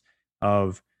discussions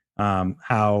of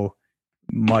how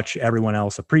much everyone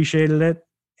else appreciated it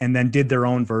and then did their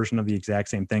own version of the exact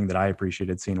same thing that I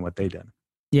appreciated seeing what they did.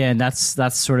 Yeah, and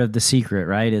that's sort of the secret,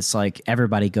 right? It's like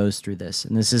everybody goes through this.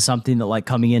 And this is something that, like,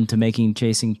 coming into making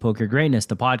Chasing Poker Greatness,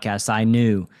 the podcast, I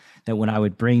knew that when I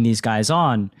would bring these guys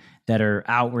on that are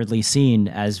outwardly seen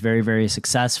as very, very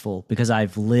successful, because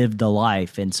I've lived a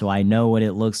life and so I know what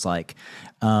it looks like.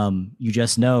 You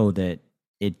just know that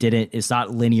it's not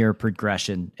linear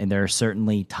progression. And there are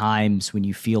certainly times when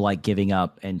you feel like giving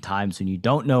up and times when you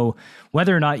don't know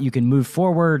whether or not you can move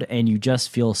forward and you just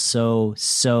feel so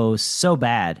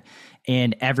bad.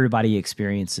 And everybody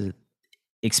experiences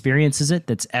it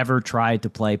that's ever tried to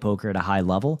play poker at a high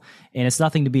level. And it's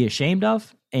nothing to be ashamed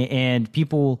of. And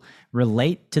people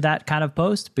relate to that kind of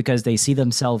post because they see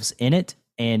themselves in it.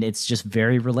 And it's just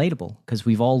very relatable because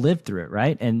we've all lived through it,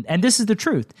 right? And this is the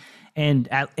truth. And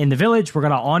in the village, we're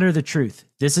going to honor the truth.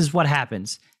 This is what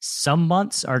happens. Some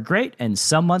months are great and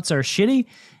some months are shitty.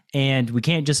 And we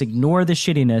can't just ignore the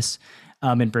shittiness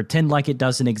and pretend like it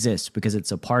doesn't exist, because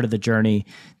it's a part of the journey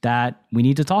that we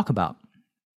need to talk about.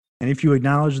 And if you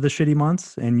acknowledge the shitty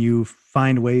months and you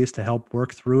find ways to help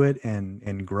work through it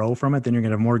and grow from it, then you're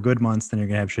going to have more good months than you're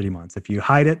going to have shitty months. If you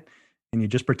hide it and you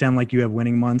just pretend like you have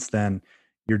winning months, then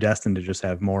you're destined to just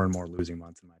have more and more losing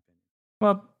months, in my opinion.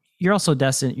 Well, you're also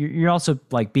destined, you're also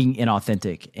like being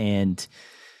inauthentic and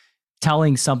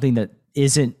telling something that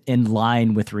isn't in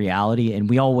line with reality. And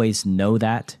we always know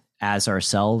that as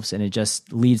ourselves. And it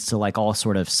just leads to like all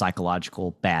sort of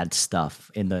psychological bad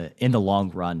stuff in the long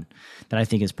run that I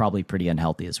think is probably pretty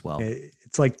unhealthy as well.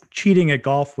 It's like cheating at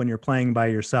golf when you're playing by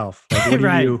yourself. Like, what do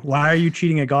right. you do? Why are you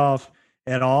cheating at golf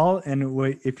at all?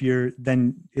 And if you're,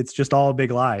 then it's just all a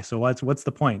big lie. So what's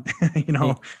the point?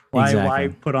 Why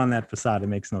put on that facade? It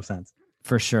makes no sense.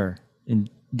 For sure. And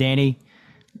Danny,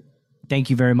 thank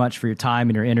you very much for your time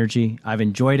and your energy. I've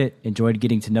enjoyed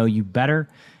getting to know you better.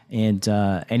 And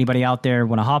anybody out there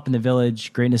want to hop in the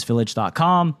village,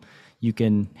 greatnessvillage.com. You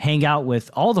can hang out with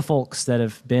all the folks that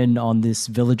have been on this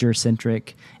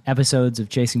villager-centric episodes of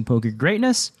Chasing Poker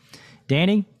Greatness.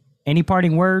 Danny, any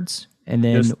parting words? And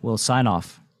then we'll sign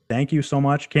off. Thank you so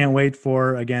much. Can't wait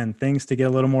for, again, things to get a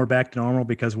little more back to normal,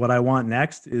 because what I want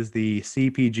next is the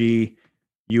CPG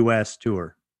US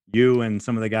tour. You and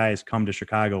some of the guys come to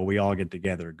Chicago. We all get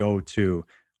together, go to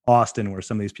Austin, where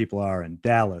some of these people are, and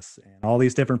Dallas, and all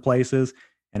these different places.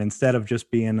 And instead of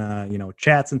just being,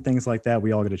 chats and things like that,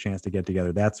 we all get a chance to get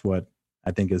together. That's what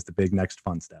I think is the big next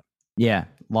fun step. Yeah.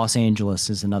 Los Angeles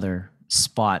is another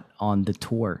spot on the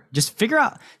tour. Just figure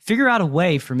out a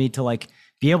way for me to like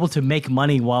be able to make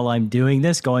money while I'm doing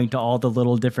this, going to all the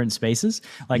little different spaces.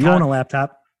 Like, you own a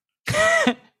laptop.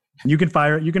 You can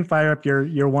fire up your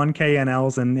 1K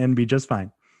NLs and be just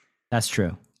fine. That's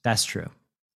true.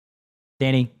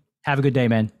 Danny, have a good day,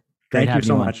 man. Thank you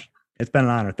so much. It's been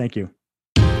an honor. Thank you.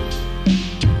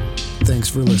 Thanks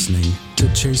for listening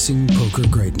to Chasing Poker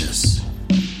Greatness.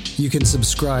 You can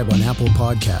subscribe on Apple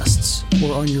Podcasts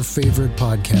or on your favorite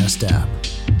podcast app.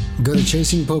 Go to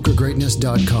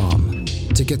chasingpokergreatness.com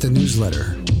to get the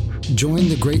newsletter. Join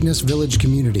the Greatness Village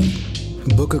community,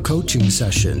 book a coaching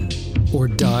session, or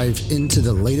dive into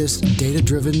the latest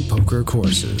data-driven poker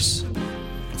courses.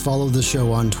 Follow the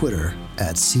show on Twitter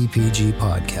 @CPG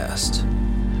Podcast.